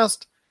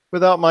podcast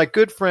without my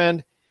good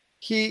friend.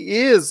 He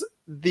is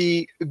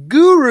the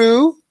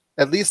guru,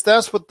 at least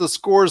that's what the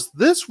scores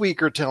this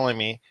week are telling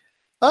me,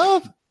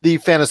 of the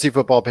Fantasy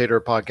Football Pay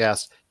Dirt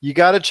podcast. You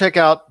got to check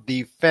out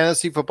the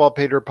Fantasy Football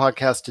Pay Dirt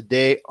podcast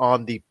today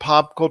on the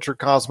Pop Culture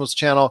Cosmos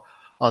channel,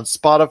 on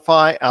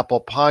Spotify,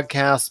 Apple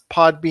Podcasts,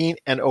 Podbean,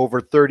 and over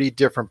 30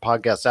 different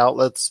podcast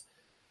outlets.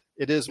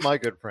 It is my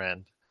good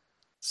friend.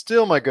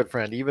 Still my good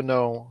friend, even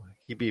though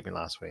he beat me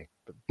last week.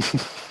 But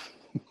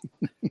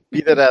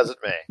be that as it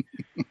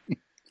may.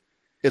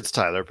 It's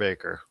Tyler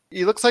Baker.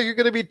 It looks like you're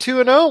going to be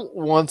 2-0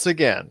 once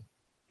again.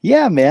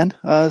 Yeah, man.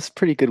 It's a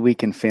pretty good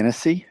week in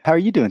fantasy. How are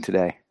you doing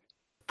today?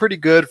 Pretty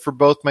good for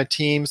both my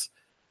teams.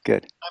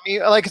 Good. I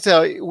mean, like I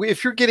said,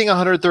 if you're getting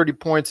 130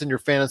 points in your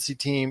fantasy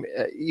team,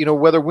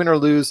 whether win or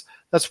lose,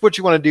 that's what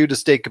you want to do to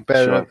stay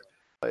competitive.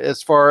 Sure.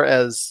 As far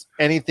as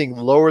anything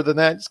lower than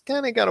that, just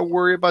kind of got to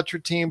worry about your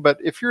team. But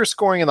if you're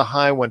scoring in the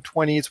high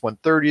 120s,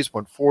 130s,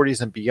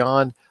 140s, and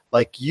beyond,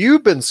 like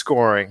you've been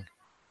scoring,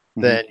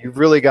 then you've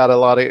really got a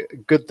lot of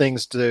good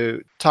things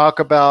to talk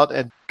about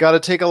and got to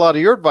take a lot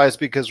of your advice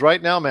because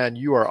right now, man,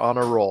 you are on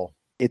a roll.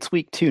 It's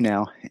week 2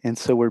 now, and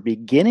so we're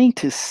beginning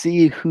to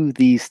see who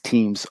these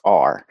teams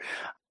are.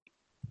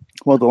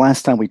 Well, the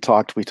last time we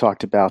talked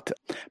about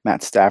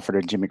Matt Stafford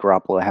and Jimmy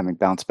Garoppolo having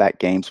bounce-back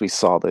games. We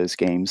saw those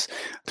games.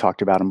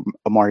 Talked about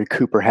Amari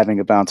Cooper having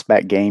a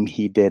bounce-back game.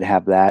 He did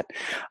have that.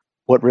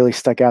 What really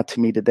stuck out to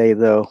me today,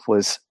 though,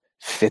 was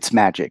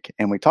Fitzmagic.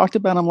 And we talked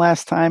about him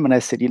last time, and I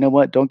said, you know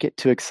what? Don't get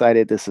too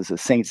excited. This is a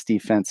Saints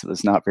defense that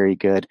was not very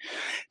good.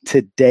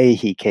 Today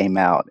he came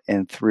out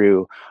and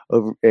completed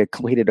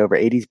over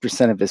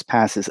 80% of his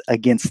passes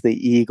against the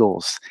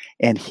Eagles,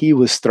 and he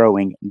was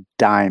throwing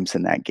dimes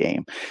in that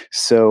game.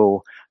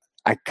 So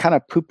I kind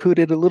of poo-pooed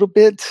it a little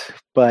bit,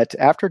 but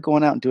after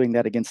going out and doing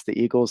that against the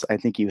Eagles, I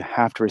think you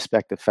have to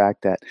respect the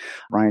fact that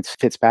Ryan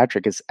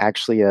Fitzpatrick is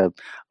actually a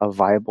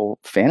viable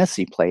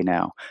fantasy play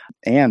now.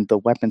 And the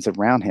weapons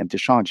around him,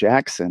 Deshaun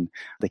Jackson,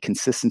 the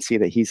consistency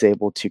that he's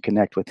able to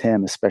connect with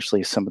him,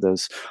 especially some of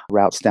those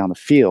routes down the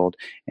field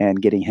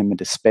and getting him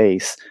into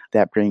space,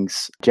 that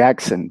brings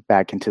Jackson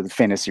back into the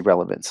fantasy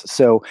relevance.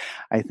 So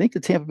I think the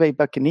Tampa Bay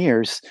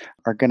Buccaneers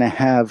are going to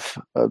have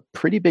a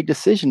pretty big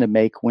decision to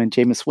make when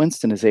Jameis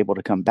Winston is able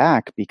to come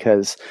back,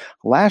 because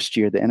last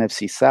year the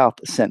NFC South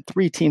sent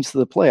 3 teams to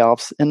the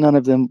playoffs and none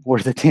of them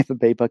were the Tampa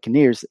Bay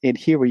Buccaneers. And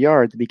here we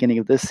are at the beginning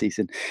of this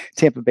season.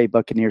 Tampa Bay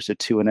Buccaneers are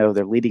 2-0.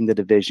 They're leading the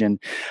division.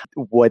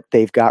 What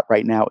they've got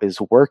right now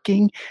is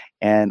working.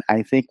 And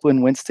I think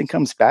when Winston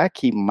comes back,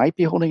 he might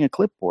be holding a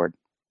clipboard.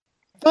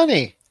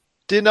 Funny.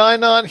 Did I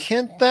not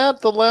hint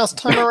that the last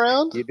time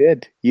around?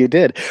 You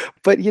did.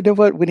 But you know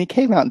what? When he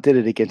came out and did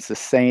it against the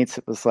Saints,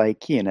 it was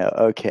like,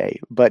 okay.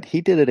 But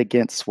he did it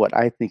against what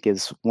I think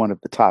is one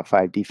of the top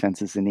 5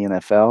 defenses in the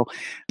NFL.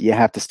 You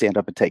have to stand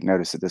up and take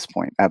notice at this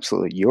point.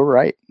 Absolutely. You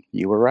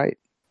were right.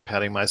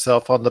 Patting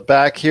myself on the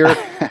back here.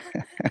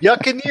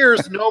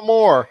 Yuccaneers no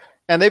more.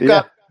 And they've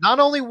got not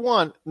only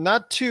 1,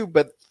 not 2,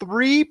 but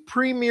 3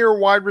 premier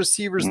wide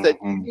receivers that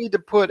you need to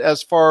put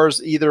as far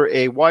as either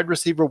a wide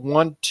receiver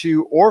 1,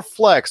 2, or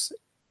flex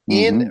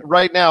in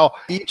right now,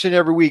 each and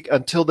every week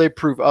until they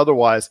prove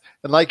otherwise.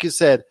 And like you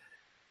said,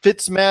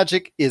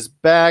 Fitzmagic is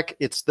back.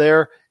 It's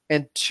there.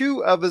 And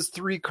 2 of his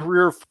 3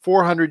 career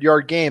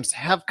 400-yard games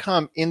have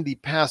come in the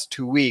past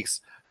 2 weeks.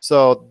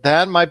 So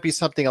that might be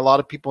something a lot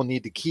of people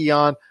need to key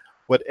on.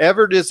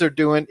 Whatever it is they're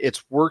doing,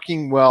 it's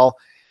working well.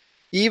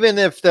 Even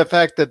if the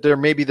fact that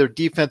their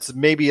defense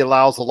maybe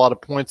allows a lot of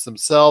points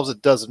themselves,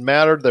 it doesn't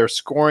matter. They're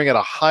scoring at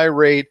a high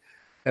rate,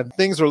 and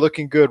things are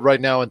looking good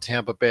right now in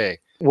Tampa Bay.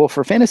 Well,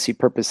 for fantasy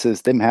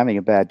purposes, them having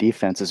a bad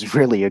defense is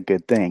really a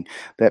good thing.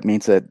 That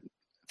means that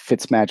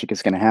Fitzmagic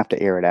is going to have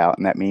to air it out,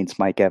 and that means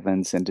Mike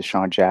Evans and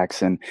Deshaun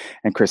Jackson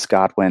and Chris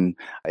Godwin.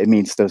 It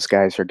means those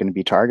guys are going to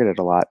be targeted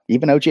a lot.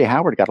 Even O.J.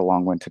 Howard got a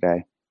long one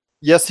today.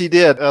 Yes, he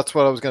did. That's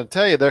what I was going to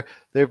tell you.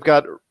 They've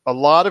got a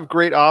lot of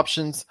great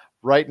options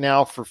right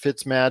now for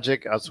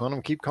Fitzmagic. I just want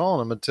to keep calling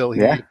him until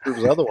he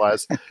proves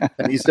otherwise.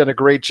 And he's done a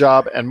great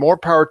job, and more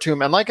power to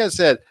him. And like I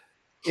said,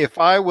 if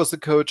I was the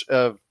coach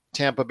of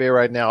Tampa Bay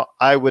right now,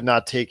 I would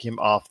not take him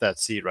off that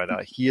seat right now.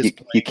 He is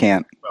you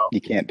can't. Well.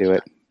 You can't do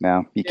it.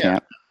 No, you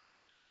can't.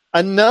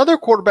 Another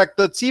quarterback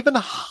that's even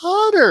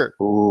hotter,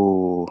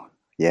 Ooh,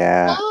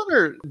 yeah.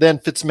 hotter than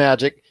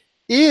Fitzmagic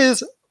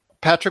is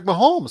Patrick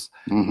Mahomes.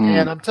 Mhm.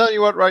 And I'm telling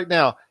you what, right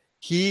now,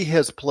 he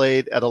has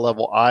played at a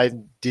level I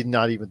did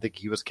not even think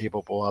he was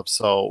capable of.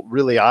 So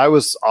really, I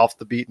was off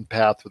the beaten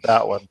path with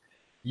that one.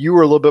 You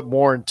were a little bit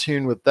more in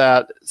tune with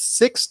that.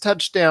 6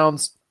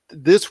 touchdowns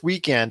this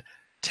weekend,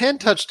 10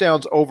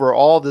 touchdowns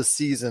overall this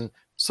season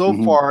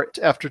so far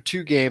after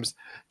 2 games.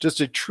 Just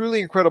a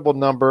truly incredible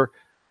number.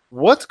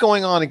 What's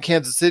going on in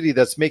Kansas City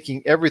that's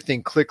making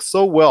everything click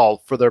so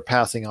well for their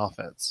passing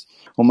offense?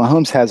 Well,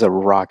 Mahomes has a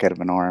rocket of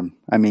an arm.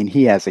 I mean,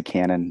 he has a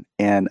cannon.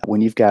 And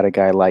when you've got a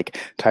guy like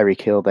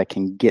Tyreek Hill that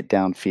can get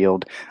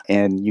downfield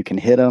and you can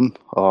hit him,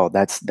 oh,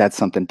 that's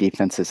something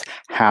defenses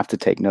have to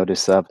take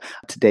notice of.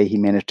 Today, he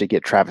managed to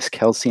get Travis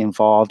Kelce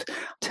involved.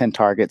 10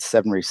 targets,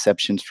 7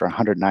 receptions for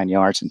 109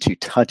 yards and 2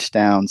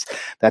 touchdowns.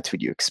 That's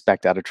what you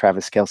expect out of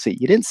Travis Kelce.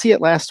 You didn't see it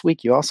last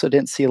week. You also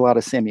didn't see a lot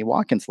of Sammy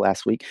Watkins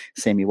last week.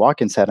 Sammy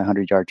Watkins had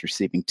 100 yards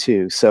receiving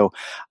too. So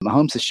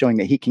Mahomes is showing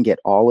that he can get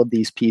all of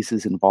these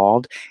pieces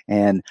involved.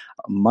 And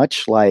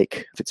much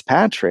like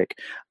Fitzpatrick,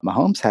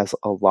 Mahomes has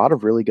a lot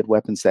of really good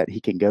weapons that he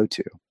can go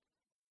to.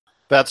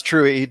 That's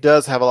true. He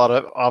does have a lot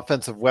of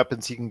offensive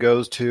weapons he can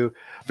go to.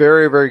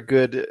 Very, very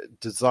good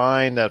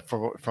design that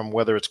from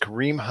whether it's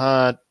Kareem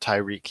Hunt,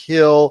 Tyreek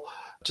Hill,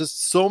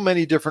 just so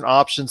many different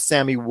options.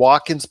 Sammy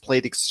Watkins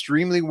played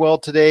extremely well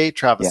today.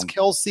 Travis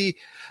Kelce,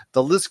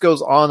 the list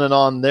goes on and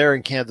on there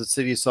in Kansas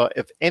City. So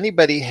if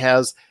anybody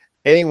has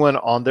anyone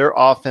on their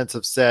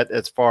offensive set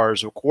as far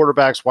as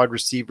quarterbacks, wide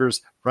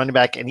receivers, running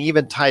back, and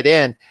even tight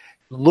end,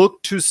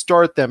 look to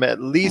start them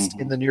at least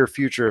in the near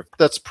future.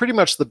 That's pretty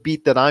much the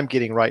beat that I'm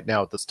getting right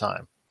now at this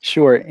time.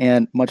 Sure.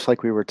 And much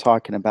like we were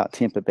talking about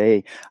Tampa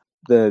Bay,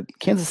 the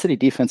Kansas City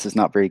defense is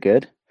not very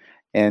good.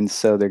 And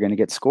so they're going to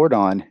get scored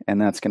on,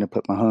 and that's going to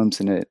put Mahomes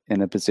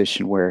in a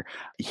position where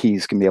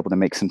he's going to be able to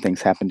make some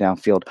things happen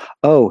downfield.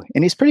 Oh,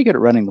 and he's pretty good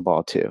at running the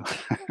ball too.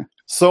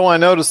 So I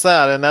noticed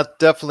that, and that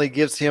definitely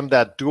gives him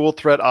that dual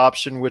threat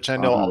option, which I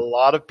know a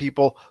lot of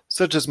people,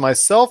 such as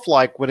myself,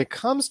 like when it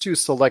comes to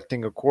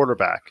selecting a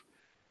quarterback.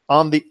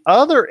 On the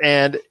other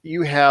end,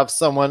 you have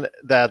someone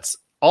that's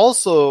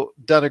also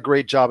done a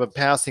great job of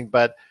passing,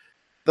 but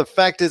the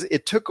fact is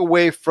it took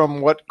away from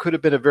what could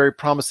have been a very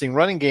promising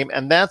running game,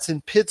 and that's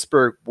in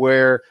Pittsburgh,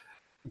 where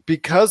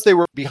because they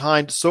were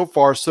behind so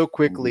far so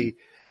quickly,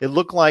 it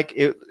looked like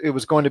it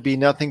was going to be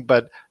nothing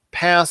but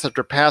pass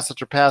after pass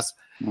after pass.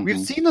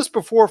 We've seen this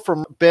before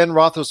from Ben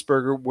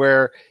Roethlisberger,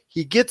 where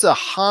he gets a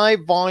high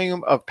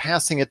volume of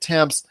passing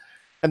attempts,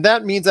 and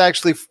that means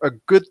actually a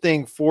good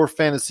thing for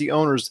fantasy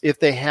owners if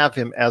they have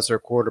him as their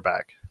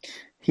quarterback.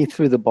 He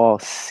threw the ball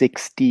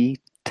 60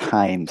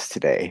 times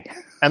today.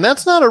 And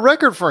that's not a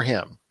record for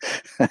him.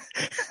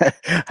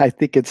 I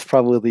think it's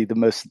probably the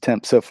most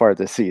attempts so far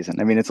this season.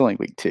 I mean, it's only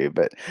week 2,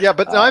 but yeah,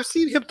 but I've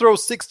seen him throw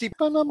 60.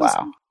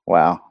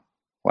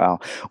 Wow.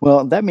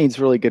 Well, that means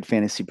really good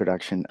fantasy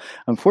production.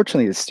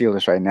 Unfortunately, the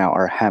Steelers right now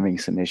are having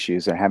some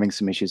issues. They're having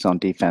some issues on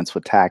defense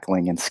with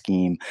tackling and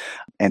scheme.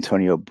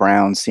 Antonio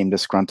Brown seemed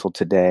disgruntled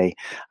today.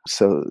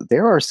 So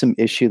there are some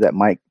issues that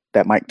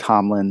Mike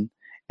Tomlin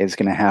is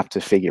going to have to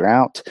figure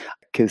out,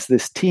 because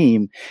this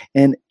team,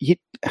 and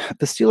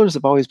the Steelers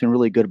have always been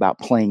really good about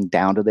playing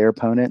down to their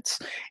opponents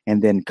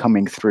and then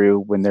coming through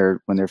when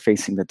they're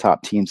facing the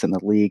top teams in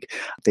the league.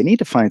 They need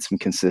to find some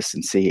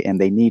consistency, and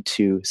they need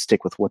to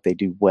stick with what they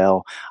do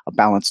well. A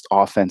balanced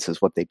offense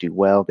is what they do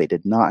well. They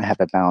did not have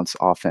a balanced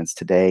offense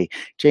today.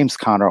 James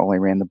Conner only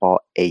ran the ball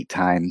 8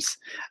 times.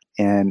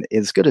 And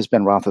as good as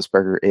Ben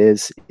Roethlisberger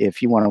is,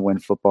 if you want to win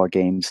football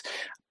games,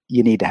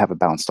 you need to have a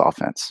balanced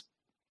offense.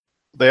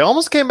 They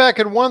almost came back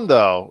and won,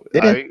 though.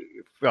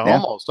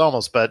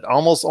 Almost, but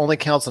almost only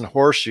counts in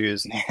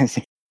horseshoes.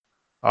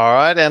 All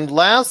right, and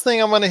last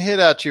thing I'm going to hit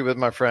at you with,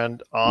 my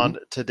friend, on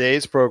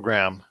today's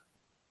program.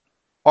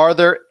 Are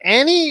there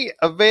any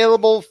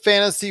available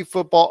fantasy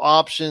football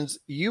options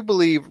you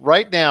believe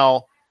right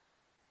now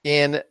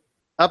in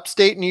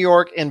upstate New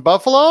York in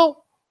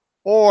Buffalo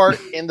or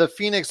in the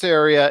Phoenix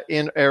area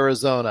in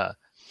Arizona?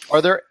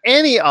 Are there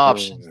any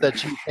options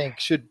that you think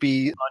should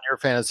be on your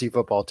fantasy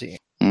football team?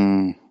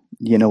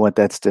 You know what?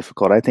 That's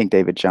difficult. I think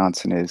David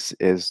Johnson is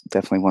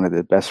definitely one of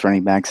the best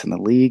running backs in the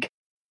league.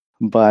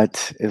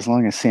 But as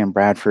long as Sam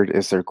Bradford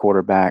is their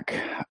quarterback,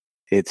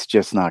 it's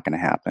just not going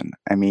to happen.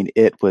 I mean,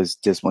 it was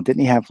dismal.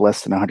 Didn't he have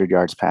less than 100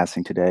 yards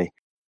passing today?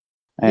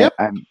 Yep.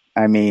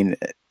 I mean,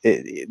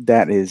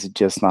 that is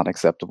just not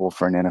acceptable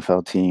for an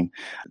NFL team.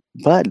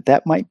 But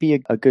that might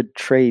be a good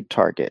trade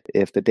target.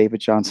 If the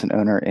David Johnson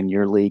owner in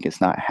your league is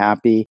not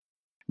happy,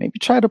 maybe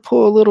try to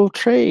pull a little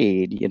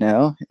trade,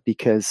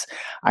 because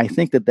I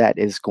think that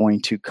is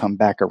going to come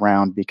back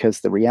around,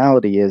 because the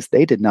reality is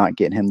they did not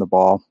get him the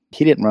ball.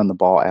 He didn't run the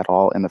ball at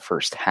all in the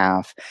first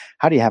half.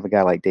 How do you have a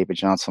guy like David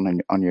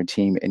Johnson on your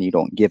team and you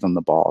don't give him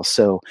the ball?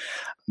 So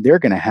they're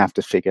going to have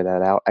to figure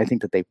that out. I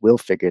think that they will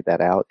figure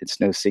that out.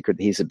 It's no secret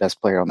that he's the best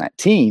player on that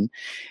team.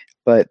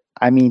 But,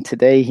 I mean,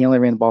 today he only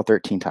ran the ball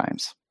 13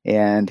 times.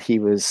 and he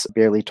was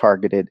barely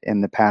targeted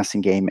in the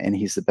passing game, and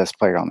he's the best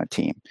player on the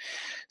team.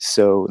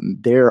 So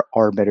there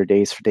are better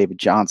days for David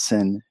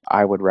Johnson.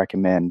 I would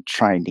recommend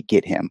trying to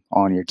get him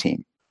on your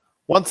team.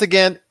 Once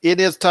again, it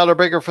is Tyler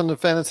Baker from the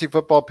Fantasy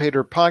Football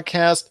Pater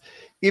podcast.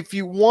 If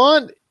you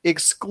want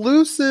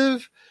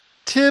exclusive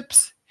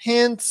tips,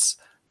 hints,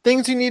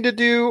 things you need to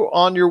do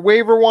on your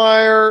waiver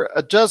wire,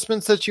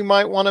 adjustments that you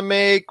might want to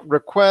make,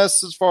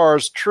 requests as far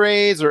as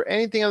trades or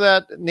anything of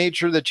that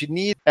nature that you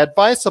need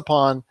advice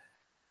upon,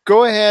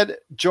 go ahead,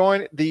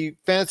 join the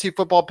Fantasy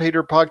Football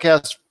Pater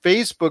podcast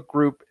Facebook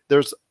group.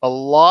 There's a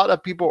lot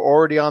of people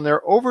already on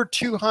there, over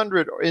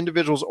 200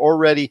 individuals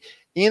already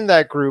in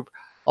that group.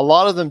 A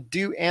lot of them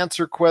do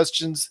answer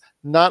questions.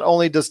 Not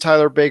only does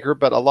Tyler Baker,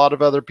 but a lot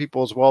of other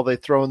people as well. They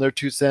throw in their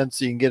 2 cents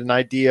so you can get an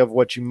idea of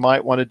what you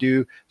might want to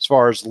do as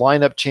far as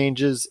lineup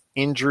changes,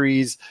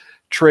 injuries,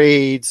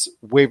 trades,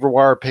 waiver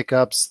wire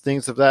pickups,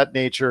 things of that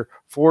nature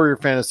for your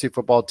fantasy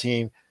football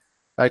team.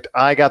 In fact,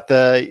 I got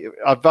the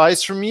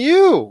advice from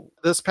you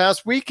this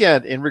past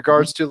weekend in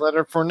regards to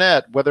Leonard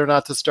Fournette, whether or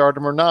not to start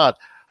him or not,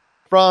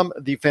 from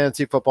the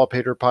Fantasy Football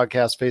Pater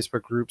podcast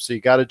Facebook group. So you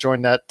got to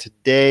join that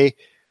today.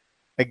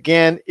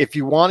 Again, if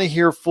you want to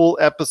hear full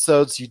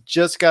episodes, you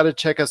just got to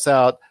check us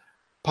out.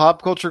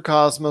 Pop Culture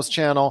Cosmos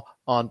channel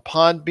on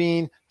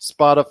Podbean,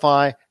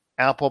 Spotify,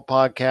 Apple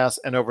Podcasts,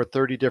 and over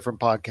 30 different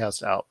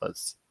podcast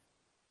outlets.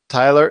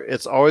 Tyler,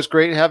 it's always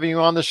great having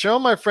you on the show,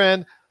 my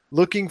friend.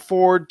 Looking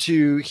forward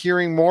to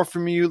hearing more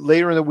from you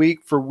later in the week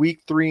for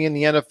week 3 in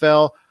the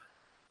NFL.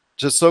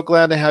 Just so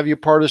glad to have you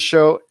part of the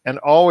show. And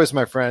always,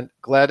 my friend,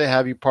 glad to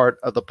have you part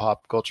of the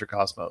Pop Culture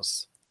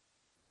Cosmos.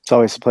 It's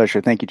always a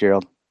pleasure. Thank you,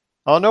 Gerald.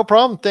 Oh, no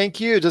problem. Thank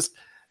you. Just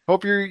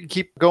hope you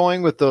keep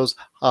going with those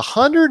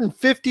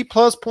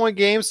 150-plus point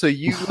games so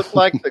you look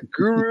like the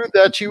guru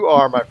that you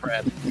are, my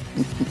friend.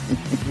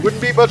 You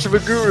wouldn't be much of a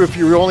guru if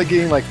you were only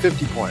getting like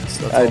 50 points.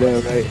 That's I know,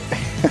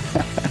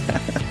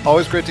 right?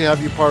 Always great to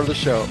have you part of the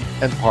show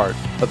and part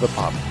of the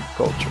Pop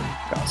Culture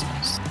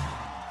Cosmos.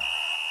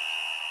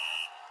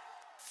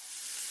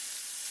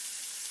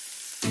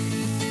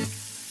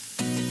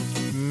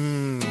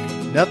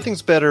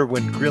 Nothing's better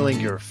when grilling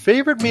your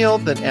favorite meal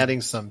than adding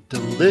some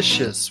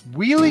delicious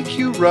Wheelie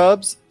Q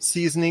rubs,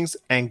 seasonings,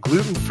 and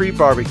gluten-free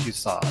barbecue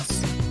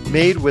sauce.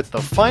 Made with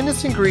the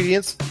finest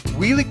ingredients,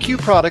 Wheelie Q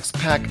products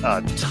pack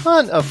a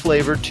ton of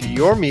flavor to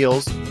your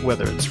meals,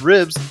 whether it's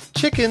ribs,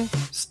 chicken,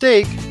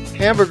 steak,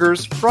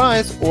 hamburgers,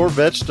 fries, or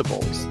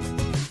vegetables.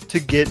 To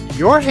get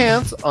your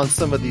hands on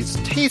some of these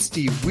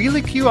tasty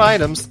Wheelie Q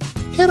items,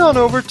 head on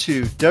over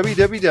to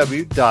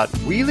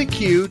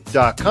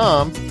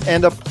www.wheelieq.com,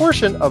 and a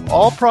portion of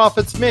all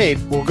profits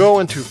made will go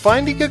into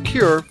finding a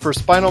cure for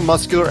spinal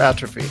muscular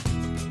atrophy.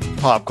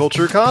 Pop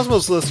Culture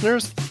Cosmos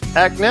listeners,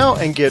 act now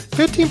and get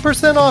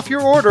 15% off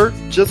your order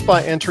just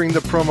by entering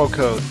the promo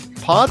code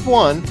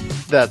POD1,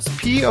 that's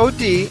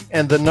P-O-D,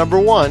 and the number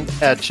 1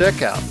 at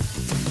checkout.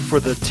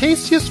 For the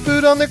tastiest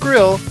food on the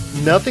grill,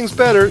 nothing's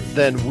better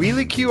than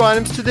Wheelie Q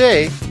items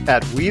today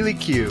at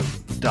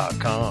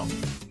wheelieq.com.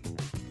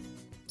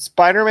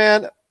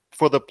 Spider-Man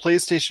for the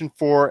PlayStation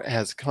 4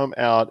 has come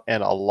out,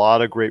 and a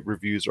lot of great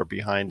reviews are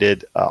behind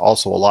it.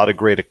 Also, a lot of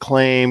great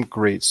acclaim,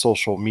 great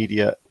social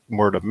media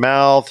word of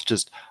mouth.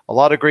 Just a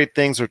lot of great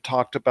things are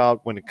talked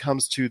about when it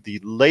comes to the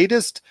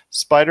latest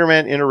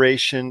Spider-Man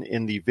iteration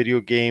in the video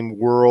game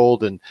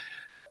world. And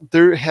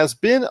there has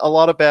been a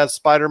lot of bad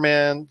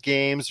Spider-Man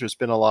games. There's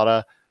been a lot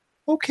of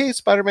okay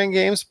Spider-Man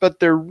games, but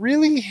there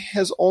really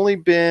has only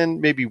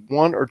been maybe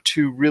 1 or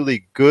 2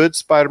 really good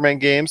Spider-Man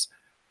games.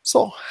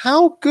 So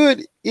how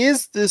good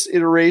is this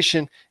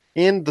iteration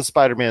in the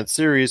Spider-Man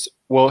series?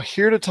 Well,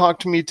 here to talk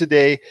to me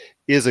today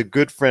is a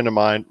good friend of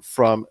mine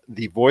from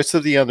the Voice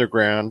of the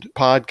Underground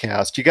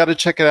podcast. You got to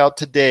check it out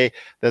today.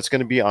 That's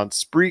going to be on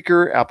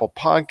Spreaker, Apple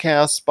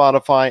Podcasts,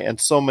 Spotify, and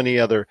so many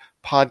other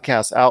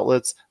podcast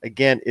outlets.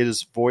 Again, it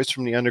is Voice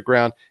from the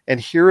Underground. And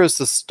here is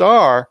the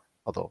star,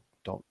 although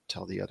don't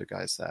tell the other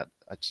guys that.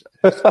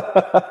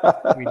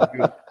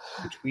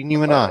 Between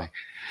you and I.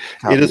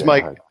 It is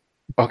my...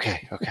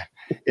 Okay.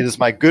 It is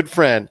my good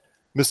friend,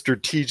 Mr.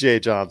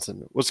 TJ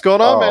Johnson. What's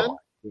going on, man?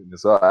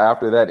 So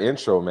after that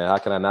intro, man, how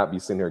can I not be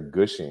sitting here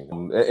gushing?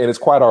 And it's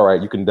quite all right.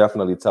 You can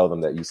definitely tell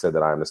them that you said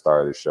that I am the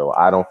star of the show.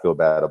 I don't feel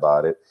bad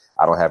about it.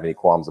 I don't have any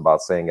qualms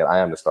about saying it. I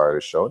am the star of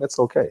the show, and it's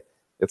okay.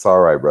 It's all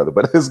right, brother.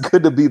 But it's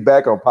good to be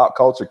back on Pop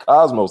Culture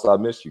Cosmos. I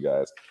miss you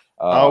guys.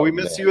 We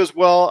miss you as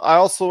well. I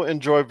also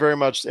enjoy very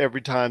much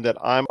every time that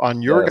I'm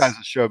on your guys'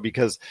 show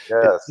because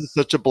it's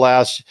such a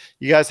blast.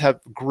 You guys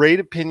have great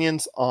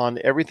opinions on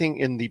everything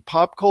in the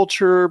pop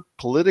culture,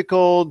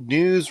 political,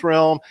 news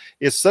realm.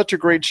 It's such a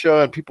great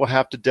show, and people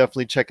have to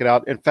definitely check it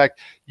out. In fact,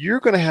 you're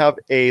going to have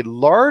a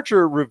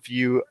larger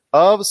review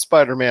of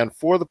Spider-Man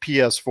for the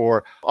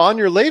PS4 on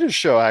your latest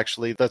show,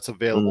 actually, that's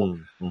available.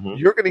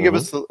 You're going to give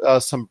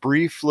us some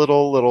brief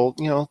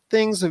little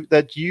things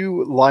that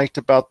you liked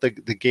about the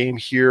game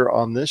here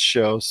on this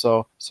show.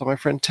 So my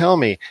friend, tell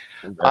me.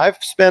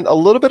 I've spent a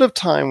little bit of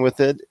time with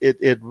it.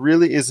 It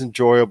really is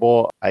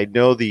enjoyable. I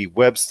know the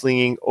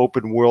web-slinging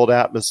open world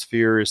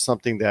atmosphere is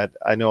something that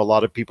I know a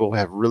lot of people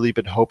have really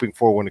been hoping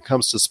for when it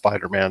comes to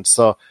Spider-Man.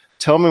 So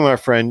tell me, my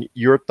friend,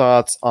 your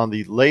thoughts on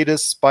the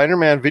latest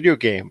Spider-Man video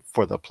game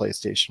for the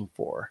PlayStation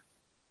 4.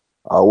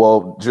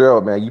 Well,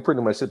 Gerald, man, you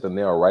pretty much hit the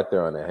nail right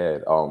there on the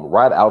head.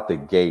 Right out the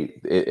gate,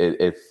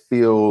 it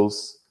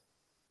feels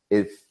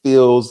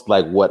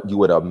like what you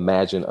would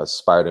imagine a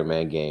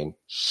Spider-Man game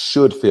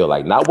should feel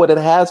like. Not what it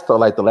has felt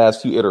like the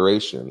last few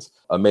iterations.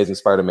 Amazing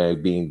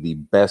Spider-Man being the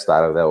best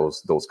out of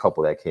those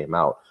couple that came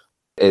out.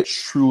 It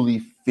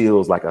truly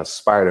feels like a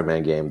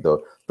Spider-Man game.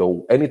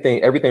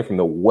 Everything from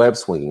the web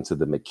swinging to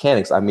the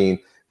mechanics. I mean,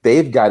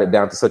 they've got it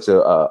down to such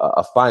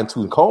a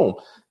fine-tooth comb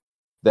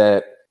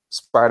that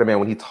Spider-Man,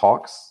 when he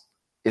talks,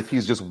 if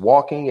he's just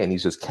walking and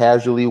he's just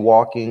casually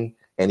walking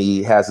and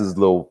he has his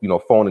little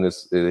phone in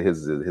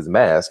his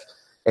mask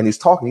and he's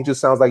talking, he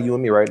just sounds like you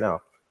and me right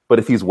now. But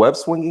if he's web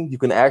swinging, you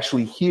can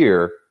actually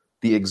hear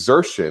the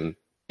exertion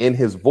in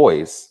his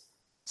voice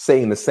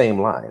saying the same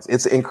lines.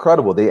 It's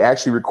incredible. They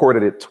actually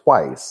recorded it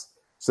twice.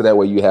 So that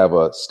way you have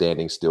a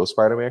standing still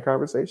Spider-Man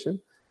conversation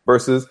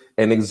versus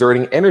an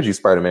exerting energy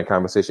Spider-Man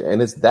conversation.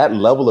 And it's that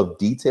level of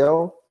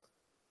detail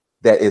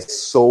that is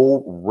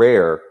so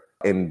rare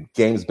in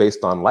games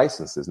based on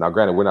licenses. Now,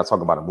 granted, we're not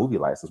talking about a movie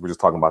license. We're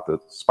just talking about the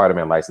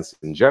Spider-Man license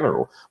in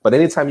general. But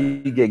anytime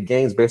you get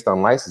games based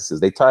on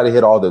licenses, they try to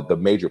hit all the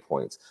major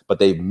points, but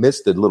they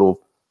miss the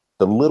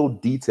little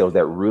details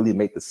that really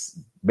make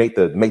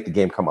the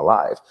game come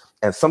alive.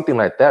 And something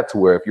like that, to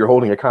where if you're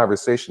holding a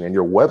conversation and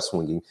you're web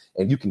swinging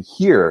and you can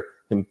hear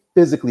him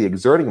physically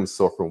exerting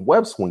himself from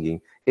web swinging,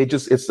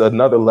 it's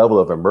another level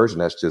of immersion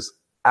that's just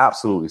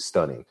absolutely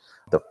stunning.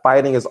 The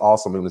fighting is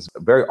awesome. It was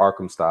very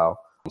Arkham style.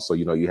 So,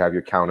 you have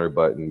your counter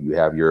button, you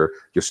have your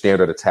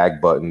standard attack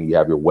button, you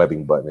have your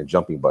webbing button and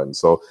jumping button.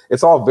 So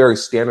it's all very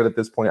standard at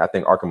this point. I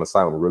think Arkham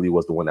Asylum really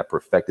was the one that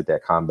perfected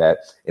that combat,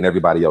 and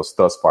everybody else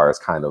thus far has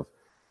kind of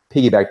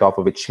piggybacked off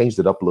of it, changed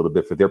it up a little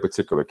bit for their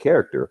particular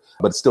character,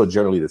 but it's still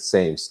generally the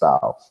same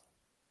style.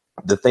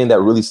 The thing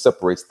that really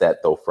separates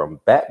that, though,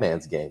 from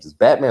Batman's games is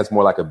Batman's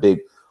more like a big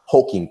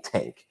hulking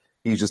tank.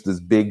 He's just this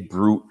big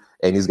brute,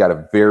 and he's got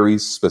a very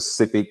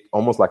specific,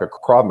 almost like a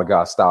Krav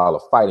Maga style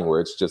of fighting,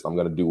 where it's just, I'm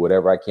going to do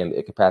whatever I can to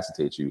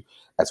incapacitate you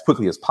as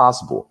quickly as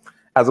possible.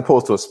 As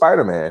opposed to a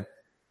Spider-Man,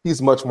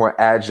 he's much more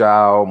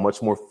agile,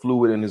 much more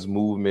fluid in his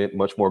movement,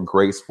 much more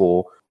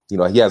graceful. He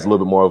has a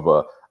little bit more of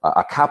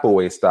a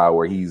capoeira style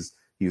where he's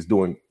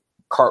doing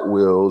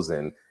cartwheels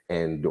and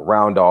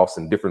round offs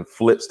and different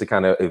flips to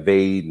kind of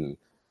evade. And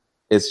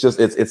it's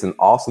an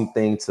awesome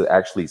thing to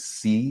actually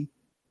see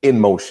in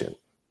motion.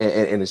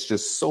 And it's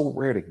just so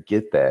rare to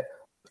get that.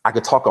 I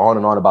could talk on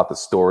and on about the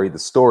story. The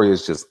story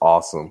is just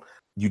awesome.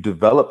 You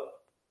develop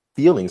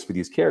feelings for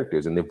these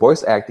characters, and the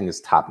voice acting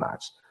is top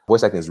notch.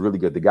 Voice acting is really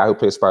good. The guy who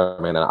plays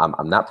Spider-Man, and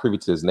I'm not privy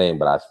to his name,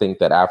 but I think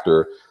that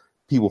after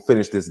people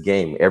finish this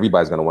game,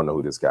 everybody's going to want to know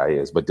who this guy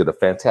is, but did a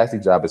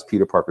fantastic job as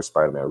Peter Parker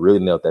Spider-Man. Really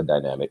nailed that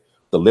dynamic.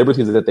 The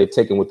liberties that they've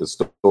taken with the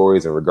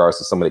stories in regards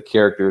to some of the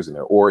characters and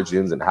their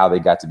origins and how they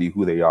got to be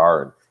who they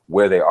are and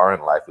where they are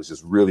in life was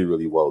just really,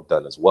 really well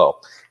done as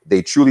well.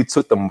 They truly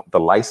took the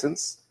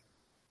license,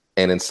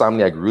 and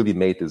Insomniac really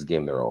made this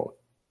game their own.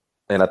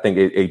 And I think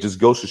it just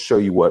goes to show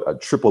you what a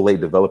AAA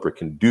developer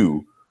can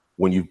do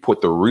when you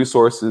put the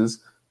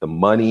resources, the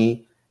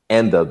money,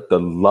 and the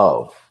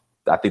love.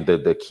 I think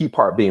the key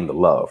part being the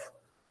love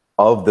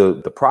of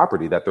the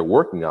property that they're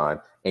working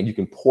on, and you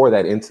can pour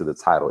that into the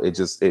title.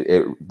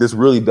 This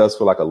really does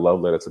feel like a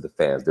love letter to the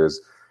fans. There's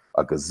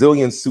a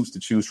gazillion suits to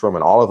choose from,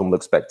 and all of them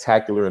look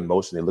spectacular in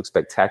motion. They look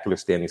spectacular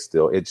standing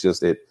still.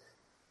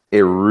 It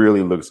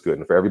really looks good.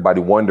 And for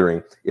everybody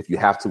wondering if you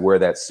have to wear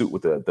that suit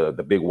with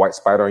the big white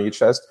spider on your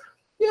chest,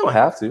 you don't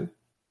have to,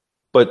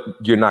 but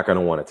you're not going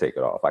to want to take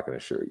it off, I can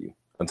assure you,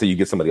 until you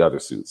get some of the other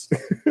suits.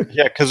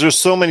 Yeah, because there's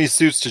so many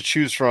suits to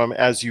choose from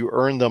as you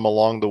earn them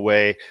along the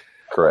way.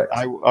 Correct.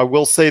 I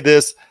will say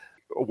this.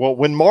 Well,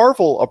 when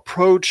Marvel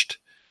approached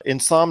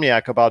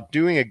Insomniac about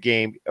doing a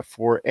game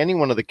for any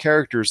one of the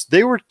characters,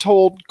 they were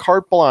told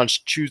carte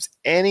blanche, choose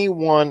any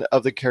one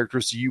of the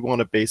characters you want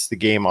to base the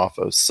game off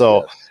of.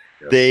 So yes.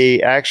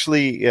 They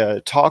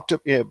actually talked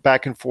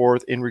back and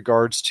forth in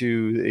regards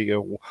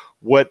to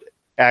what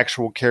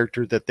actual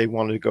character that they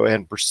wanted to go ahead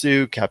and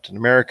pursue, Captain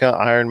America,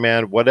 Iron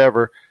Man,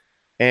 whatever.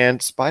 And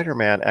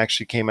Spider-Man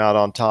actually came out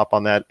on top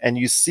on that. And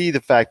you see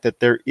the fact that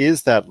there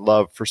is that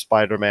love for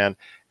Spider-Man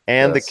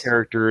and the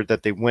character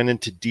that they went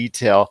into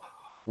detail.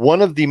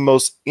 One of the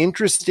most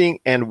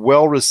interesting and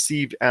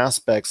well-received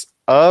aspects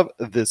of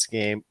this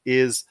game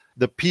is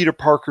the Peter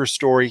Parker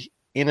story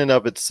in and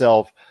of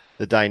itself,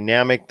 the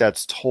dynamic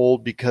that's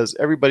told, because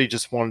everybody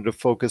just wanted to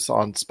focus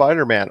on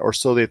Spider-Man, or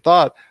so they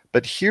thought.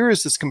 But here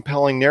is this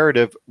compelling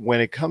narrative when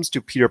it comes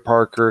to Peter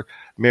Parker,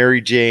 Mary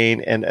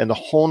Jane, and the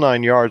whole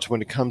nine yards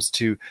when it comes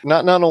to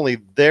not only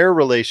their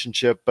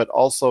relationship, but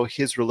also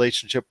his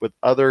relationship with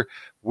other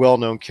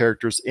well-known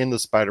characters in the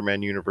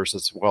Spider-Man universe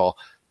as well.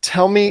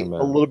 Tell me a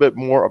little bit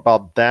more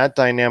about that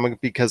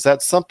dynamic, because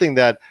that's something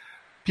that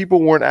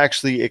people weren't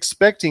actually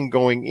expecting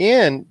going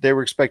in. They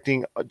were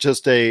expecting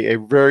just a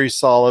very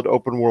solid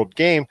open world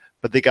game,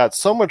 but they got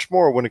so much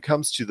more when it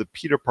comes to the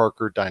Peter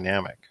Parker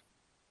dynamic.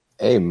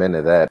 Amen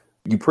to that.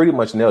 You pretty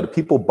much nailed it.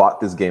 People bought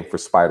this game for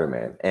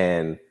Spider-Man,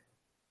 and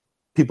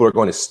people are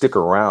going to stick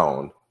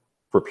around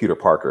for Peter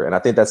Parker. And I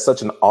think that's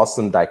such an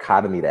awesome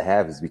dichotomy to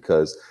have, is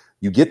because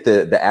you get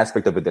the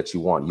aspect of it that you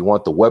want. You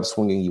want the web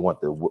swinging, you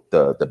want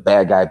the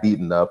bad guy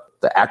beating up,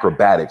 the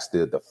acrobatics,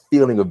 the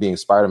feeling of being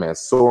Spider-Man,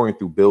 soaring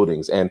through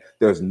buildings. And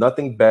there's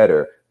nothing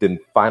better than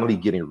finally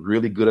getting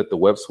really good at the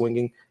web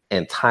swinging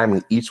and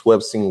timing each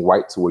web swing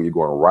right to where you're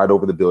going right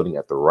over the building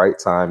at the right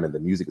time, and the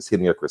music is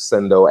hitting a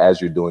crescendo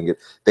as you're doing it.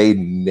 They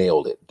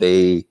nailed it.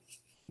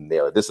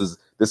 This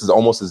is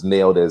almost as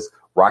nailed as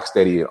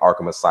Rocksteady and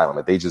Arkham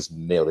Asylum. They just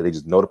nailed it. They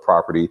just know the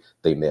property.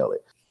 They nail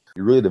it.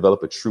 You really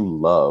develop a true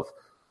love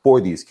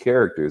for these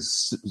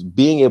characters,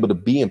 being able to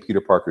be in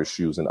Peter Parker's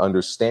shoes and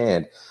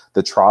understand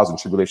the trials and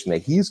tribulation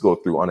that he's going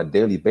through on a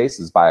daily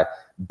basis by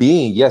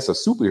being, yes, a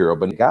superhero,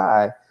 but a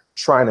guy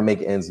trying to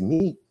make ends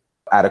meet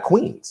out of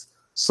Queens.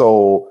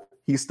 So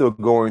he's still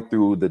going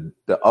through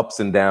the ups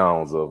and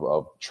downs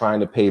of trying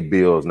to pay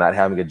bills, not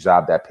having a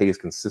job that pays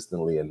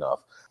consistently enough.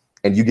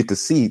 And you get to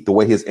see the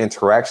way his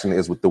interaction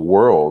is with the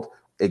world,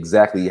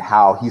 exactly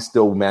how he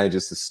still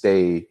manages to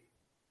stay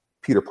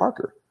Peter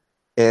Parker.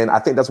 And I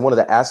think that's one of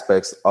the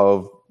aspects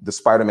of the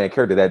Spider-Man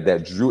character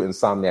that drew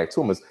Insomniac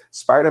to him, is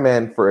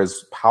Spider-Man, for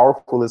as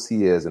powerful as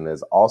he is and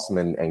as awesome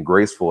and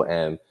graceful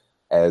and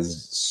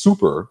as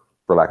super,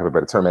 for lack of a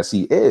better term, as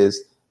he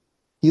is,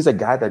 he's a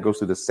guy that goes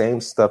through the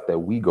same stuff that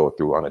we go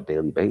through on a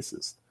daily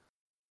basis.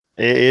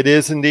 It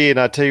is indeed.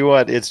 I'll tell you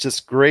what, it's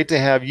just great to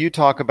have you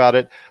talk about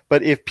it.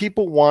 But if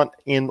people want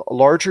in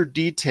larger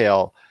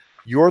detail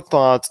your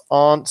thoughts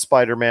on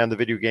Spider-Man, the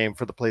video game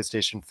for the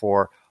PlayStation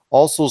 4,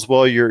 also as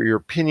well your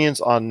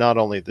opinions on not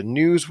only the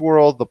news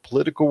world, the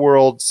political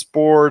world,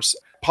 sports,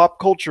 pop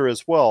culture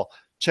as well,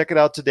 check it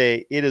out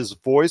today. It is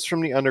Voice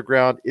from the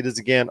Underground. It is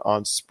again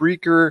on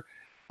Spreaker,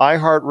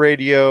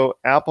 iHeartRadio,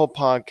 Apple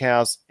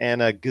Podcasts,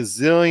 and a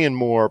gazillion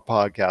more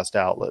podcast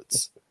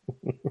outlets.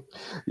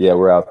 Yeah,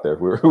 we're out there.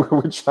 We're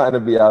trying to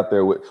be out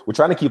there. We're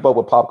trying to keep up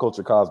with Pop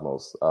Culture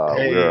Cosmos.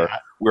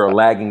 We're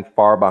lagging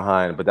far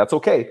behind, but that's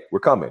okay.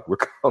 We're coming.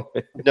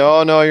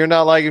 No, you're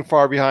not lagging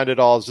far behind at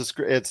all.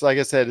 It's like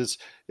I said,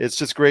 it's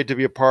just great to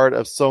be a part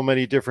of so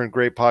many different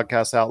great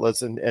podcast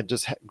outlets, and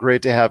just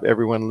great to have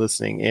everyone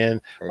listening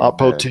in,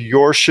 both to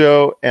your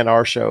show and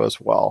our show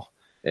as well.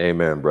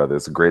 Amen, brother.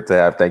 It's great to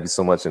have. Thank you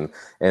so much. And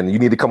you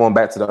need to come on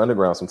back to the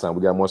Underground sometime.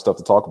 We got more stuff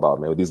to talk about,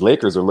 man. These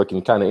Lakers are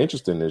looking kind of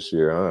interesting this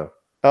year, huh?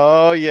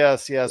 Oh,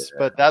 yes. Yeah.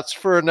 But that's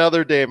for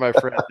another day, my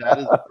friend. That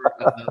is for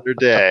another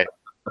day.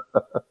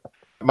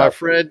 My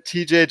friend,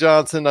 TJ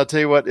Johnson, I'll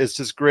tell you what, it's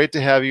just great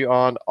to have you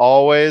on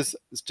always.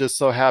 It's just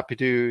so happy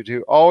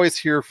to always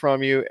hear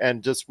from you,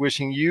 and just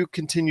wishing you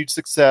continued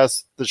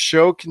success, the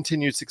show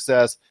continued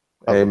success.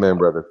 Amen,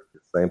 brother.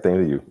 Same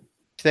thing to you.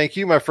 Thank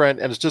you, my friend.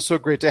 And it's just so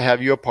great to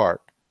have you a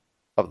part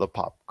of the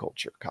Pop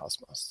Culture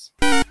Cosmos.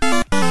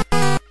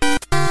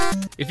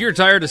 If you're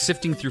tired of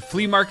sifting through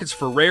flea markets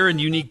for rare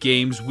and unique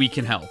games, we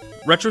can help.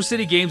 Retro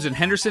City Games in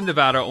Henderson,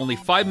 Nevada, only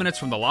 5 minutes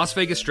from the Las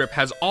Vegas Strip,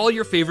 has all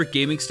your favorite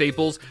gaming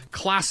staples,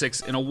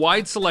 classics, and a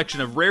wide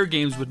selection of rare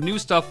games with new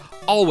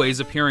stuff always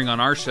appearing on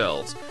our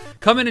shelves.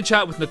 Come in and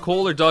chat with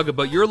Nicole or Doug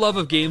about your love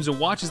of games and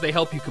watch as they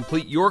help you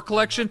complete your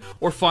collection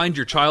or find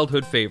your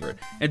childhood favorite.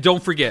 And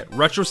don't forget,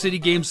 Retro City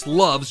Games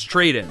loves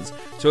trade-ins.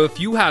 So if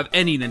you have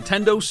any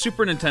Nintendo,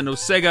 Super Nintendo,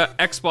 Sega,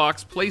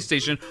 Xbox,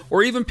 PlayStation,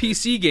 or even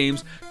PC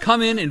games,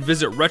 come in and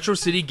visit Retro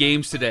City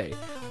Games today.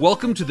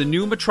 Welcome to the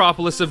new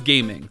metropolis of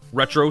gaming,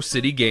 Retro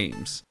City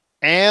Games.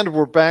 And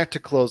we're back to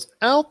close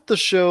out the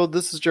show.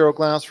 This is Gerald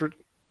Glassford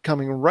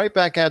coming right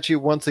back at you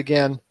once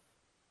again.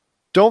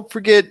 Don't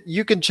forget,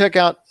 you can check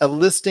out a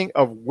listing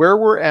of where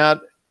we're at,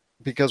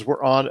 because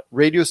we're on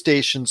radio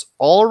stations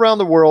all around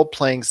the world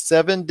playing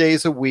 7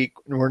 days a week.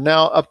 And we're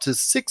now up to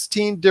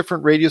 16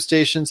 different radio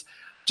stations.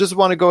 Just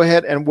want to go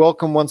ahead and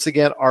welcome once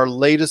again our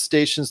latest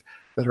stations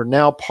that are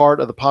now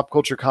part of the Pop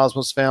Culture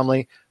Cosmos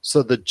family.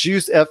 So the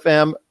Juice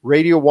FM,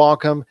 Radio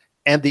Wacom,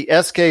 and the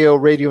SKO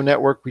Radio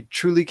Network. We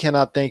truly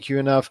cannot thank you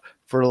enough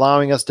for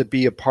allowing us to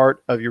be a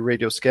part of your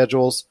radio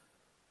schedules.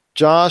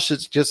 Josh,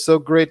 it's just so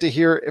great to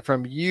hear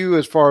from you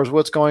as far as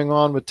what's going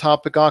on with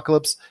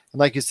Topicocalypse, and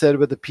like you said,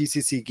 with the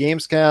PCC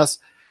Gamescast.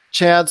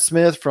 Chad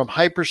Smith from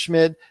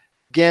Hyperschmidt.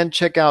 Again,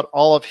 check out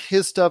all of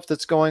his stuff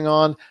that's going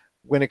on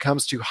when it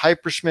comes to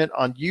Hyperschmidt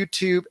on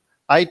YouTube,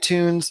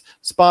 iTunes,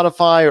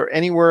 Spotify, or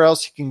anywhere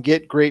else you can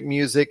get great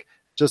music.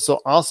 Just so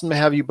awesome to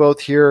have you both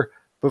here.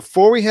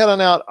 Before we head on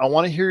out, I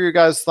want to hear your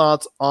guys'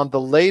 thoughts on the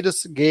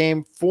latest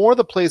game for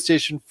the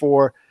PlayStation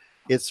 4,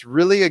 It's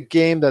really a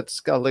game that's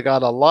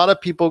got a lot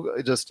of people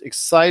just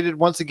excited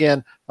once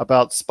again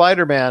about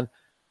Spider-Man.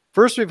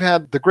 First, we've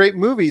had the great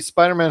movie,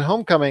 Spider-Man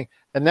Homecoming,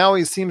 and now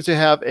he seems to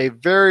have a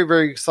very,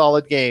 very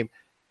solid game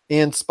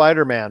in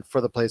Spider-Man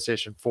for the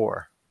PlayStation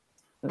 4.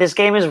 This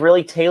game is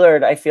really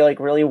tailored, I feel like,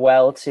 really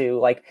well to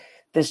like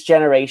this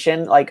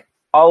generation. Like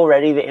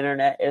already the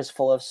internet is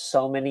full of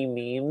so many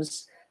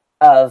memes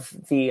of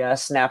the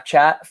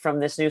Snapchat from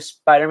this new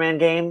Spider-Man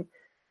game.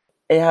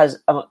 It has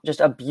just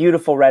a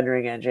beautiful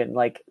rendering engine.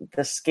 Like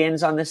the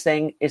skins on this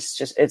thing,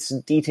 it's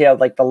detailed.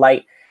 Like the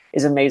light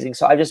is amazing.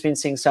 So I've just been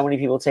seeing so many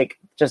people take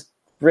just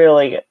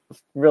really,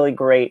 really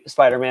great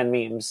Spider-Man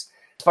memes.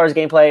 As far as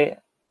gameplay,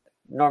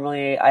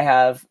 normally I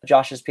have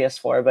Josh's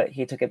PS4, but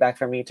he took it back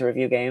from me to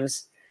review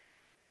games.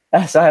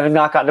 So I have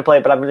not gotten to play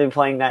it, but I'm going to be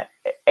playing that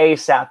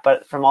ASAP.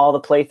 But from all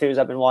the playthroughs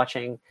I've been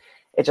watching,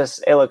 it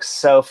looks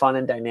so fun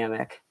and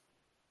dynamic.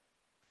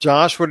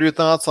 Josh, what are your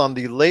thoughts on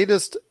the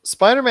latest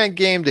Spider-Man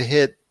game to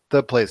hit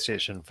the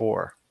PlayStation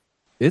 4?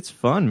 It's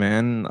fun,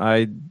 man.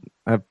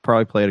 I've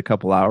probably played a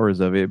couple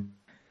hours of it.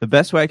 The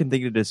best way I can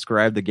think to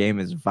describe the game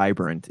is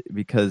vibrant,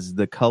 because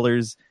the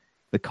colors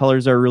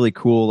are really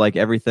cool. Like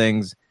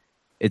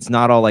it's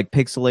not all like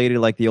pixelated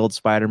like the old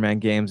Spider-Man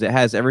games. It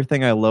has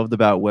everything I loved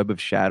about Web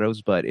of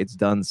Shadows, but it's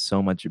done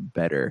so much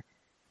better.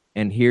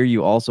 And here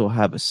you also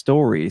have a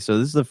story. So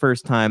this is the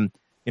first time,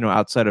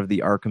 outside of the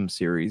Arkham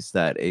series,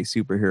 that a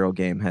superhero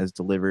game has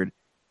delivered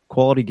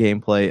quality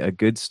gameplay, a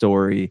good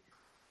story,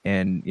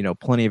 and,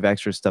 plenty of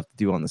extra stuff to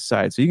do on the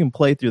side. So you can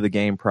play through the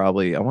game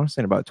probably, I want to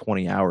say in about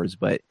 20 hours,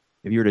 but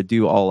if you were to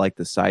do all like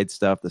the side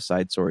stuff, the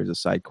side stories, the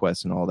side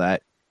quests and all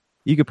that,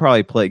 you could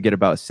probably get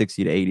about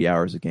 60 to 80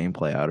 hours of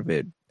gameplay out of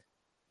it.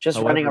 Just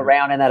running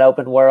around in that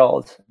open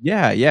world.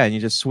 Yeah, and you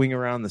just swing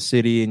around the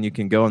city, and you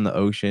can go in the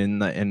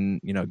ocean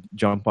and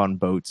jump on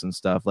boats and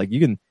stuff. Like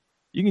you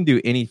can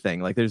do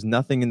anything. Like there's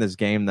nothing in this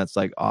game that's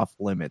like off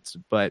limits.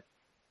 But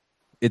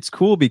it's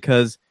cool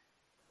because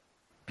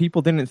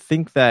people didn't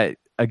think that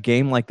a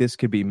game like this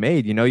could be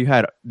made. You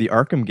had the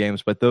Arkham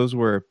games, but those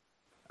were,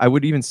 I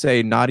would even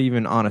say, not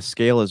even on a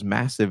scale as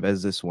massive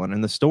as this one.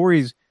 And the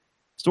stories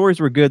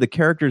were good, the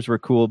characters were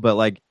cool, but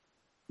like,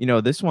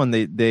 this one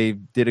they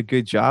did a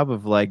good job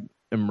of like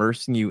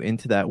immersing you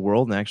into that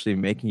world and actually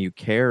making you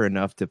care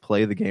enough to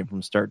play the game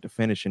from start to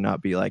finish and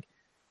not be like,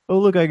 oh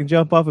look, I can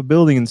jump off a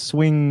building and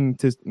swing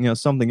to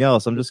something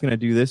else. I'm just going to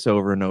do this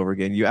over and over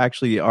again. You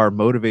actually are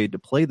motivated to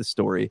play the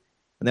story.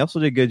 And they also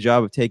did a good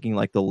job of taking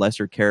like the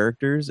lesser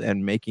characters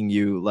and making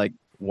you like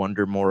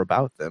wonder more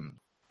about them.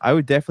 I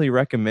would definitely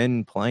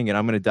recommend playing it.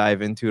 I'm going to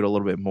dive into it a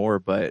little bit more,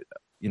 but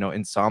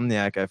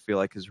Insomniac, I feel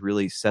like, has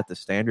really set the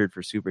standard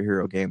for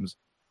superhero games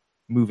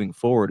moving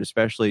forward,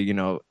 especially,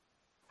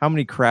 how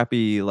many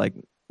crappy like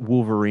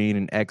Wolverine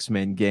and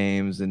X-Men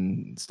games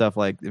and stuff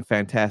like the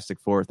Fantastic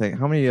Four thing.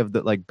 How many of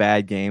the like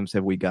bad games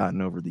have we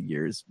gotten over the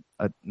years?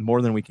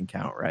 More than we can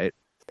count, right?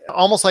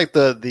 Almost like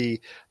the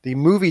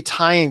movie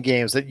tie-in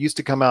games that used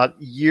to come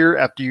out year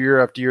after year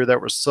after year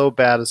that were so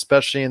bad,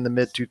 especially in the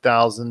mid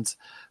 2000s.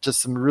 Just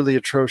some really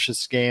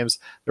atrocious games.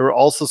 There were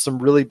also some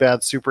really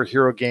bad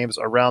superhero games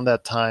around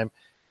that time.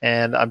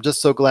 And I'm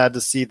just so glad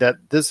to see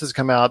that this has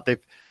come out. They've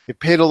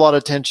paid a lot of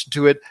attention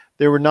to it.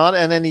 They were not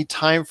in any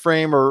time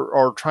frame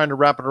or trying to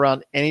wrap it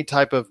around any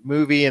type of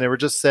movie. And they were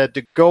just said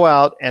to go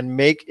out and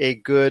make a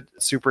good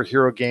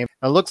superhero game.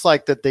 And it looks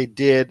like that they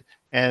did,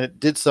 and it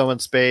did so in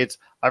spades.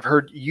 I've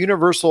heard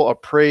universal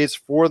praise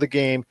for the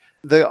game.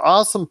 The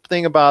awesome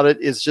thing about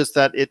it is just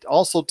that it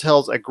also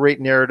tells a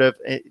great narrative,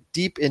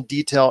 deep in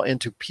detail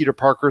into Peter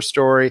Parker's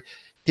story,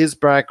 his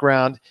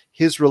background,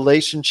 his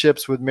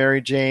relationships with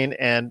Mary Jane,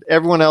 and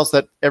everyone else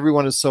that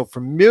everyone is so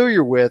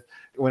familiar with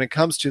when it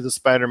comes to the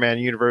Spider-Man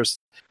universe.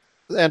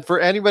 And for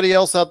anybody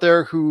else out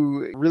there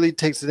who really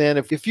takes it in,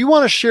 if you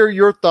want to share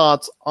your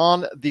thoughts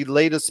on the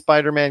latest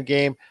Spider-Man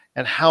game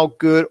and how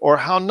good or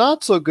how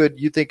not so good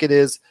you think it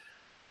is,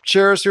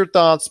 share us your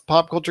thoughts,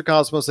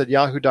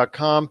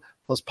 popculturecosmos@yahoo.com,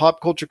 plus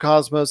Pop Culture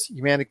Cosmos,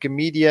 Humanica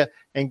Media,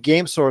 and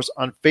Game Source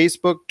on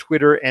Facebook,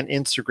 Twitter, and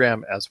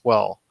Instagram as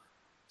well.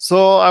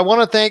 So I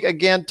want to thank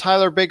again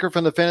Tyler Baker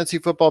from the Fantasy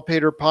Football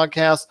Pater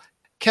podcast.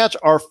 Catch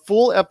our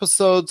full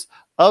episodes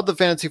of the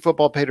Fantasy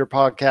Football Pater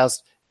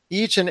podcast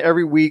each and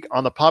every week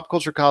on the Pop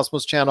Culture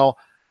Cosmos channel.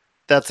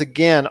 That's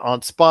again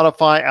on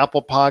Spotify,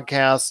 Apple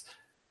Podcasts,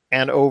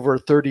 and over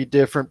 30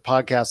 different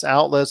podcast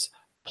outlets.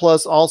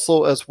 Plus,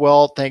 also as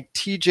well, thank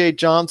TJ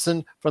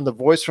Johnson from The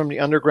Voice from the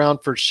Underground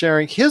for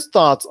sharing his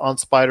thoughts on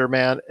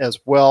Spider-Man as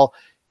well.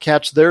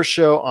 Catch their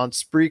show on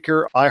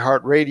Spreaker,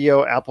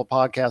 iHeartRadio, Apple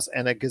Podcasts,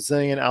 and a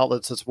gazillion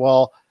outlets as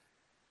well.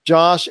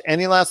 Josh,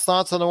 any last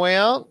thoughts on the way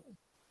out?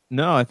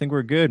 No, I think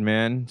we're good,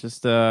 man.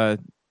 Just,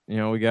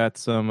 we got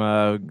some,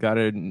 I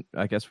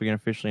guess we can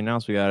officially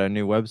announce we got a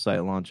new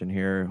website launching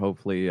here,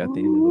 hopefully at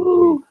the end of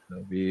the week.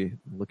 So be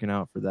looking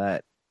out for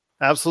that.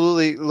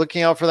 Absolutely.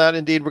 Looking out for that.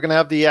 Indeed. We're going to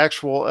have the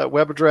actual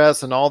web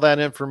address and all that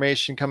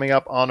information coming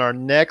up on our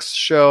next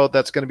show.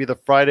 That's going to be the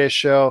Friday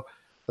show.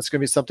 That's going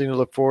to be something to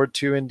look forward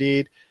to,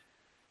 indeed.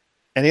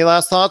 Any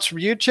last thoughts from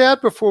you, Chad,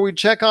 before we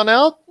check on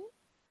out?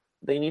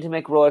 They need to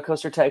make Roller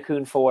Coaster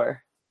Tycoon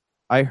 4.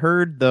 I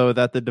heard though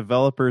that the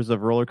developers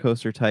of Roller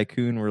Coaster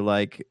Tycoon were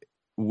like,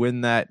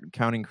 when that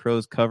Counting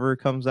Crows cover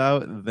comes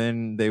out,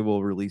 then they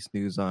will release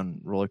news on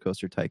Roller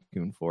Coaster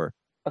Tycoon 4.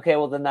 Okay,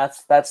 well then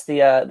that's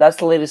the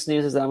latest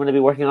news is that I'm going to be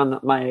working on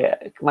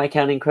my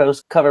Counting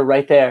Crows cover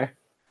right there.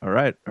 All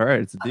right,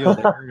 it's a deal.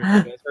 You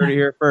guys heard it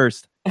here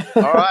first.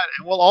 All right,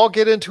 and we'll all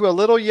get into a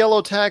little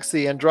yellow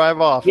taxi and drive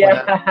off.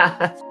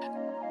 Yeah.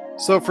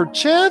 So for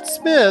Chad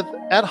Smith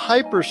at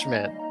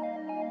Hyperschmidt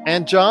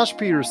and Josh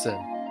Peterson,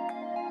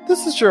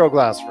 this is Gerald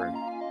Glassford.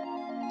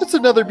 It's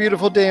another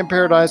beautiful day in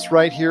paradise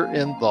right here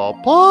in the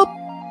Pop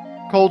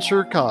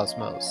Culture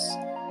Cosmos.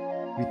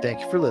 We thank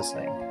you for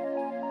listening.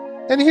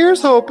 And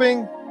here's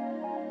hoping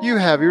you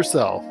have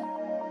yourself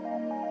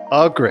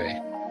a great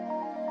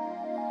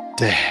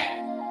day.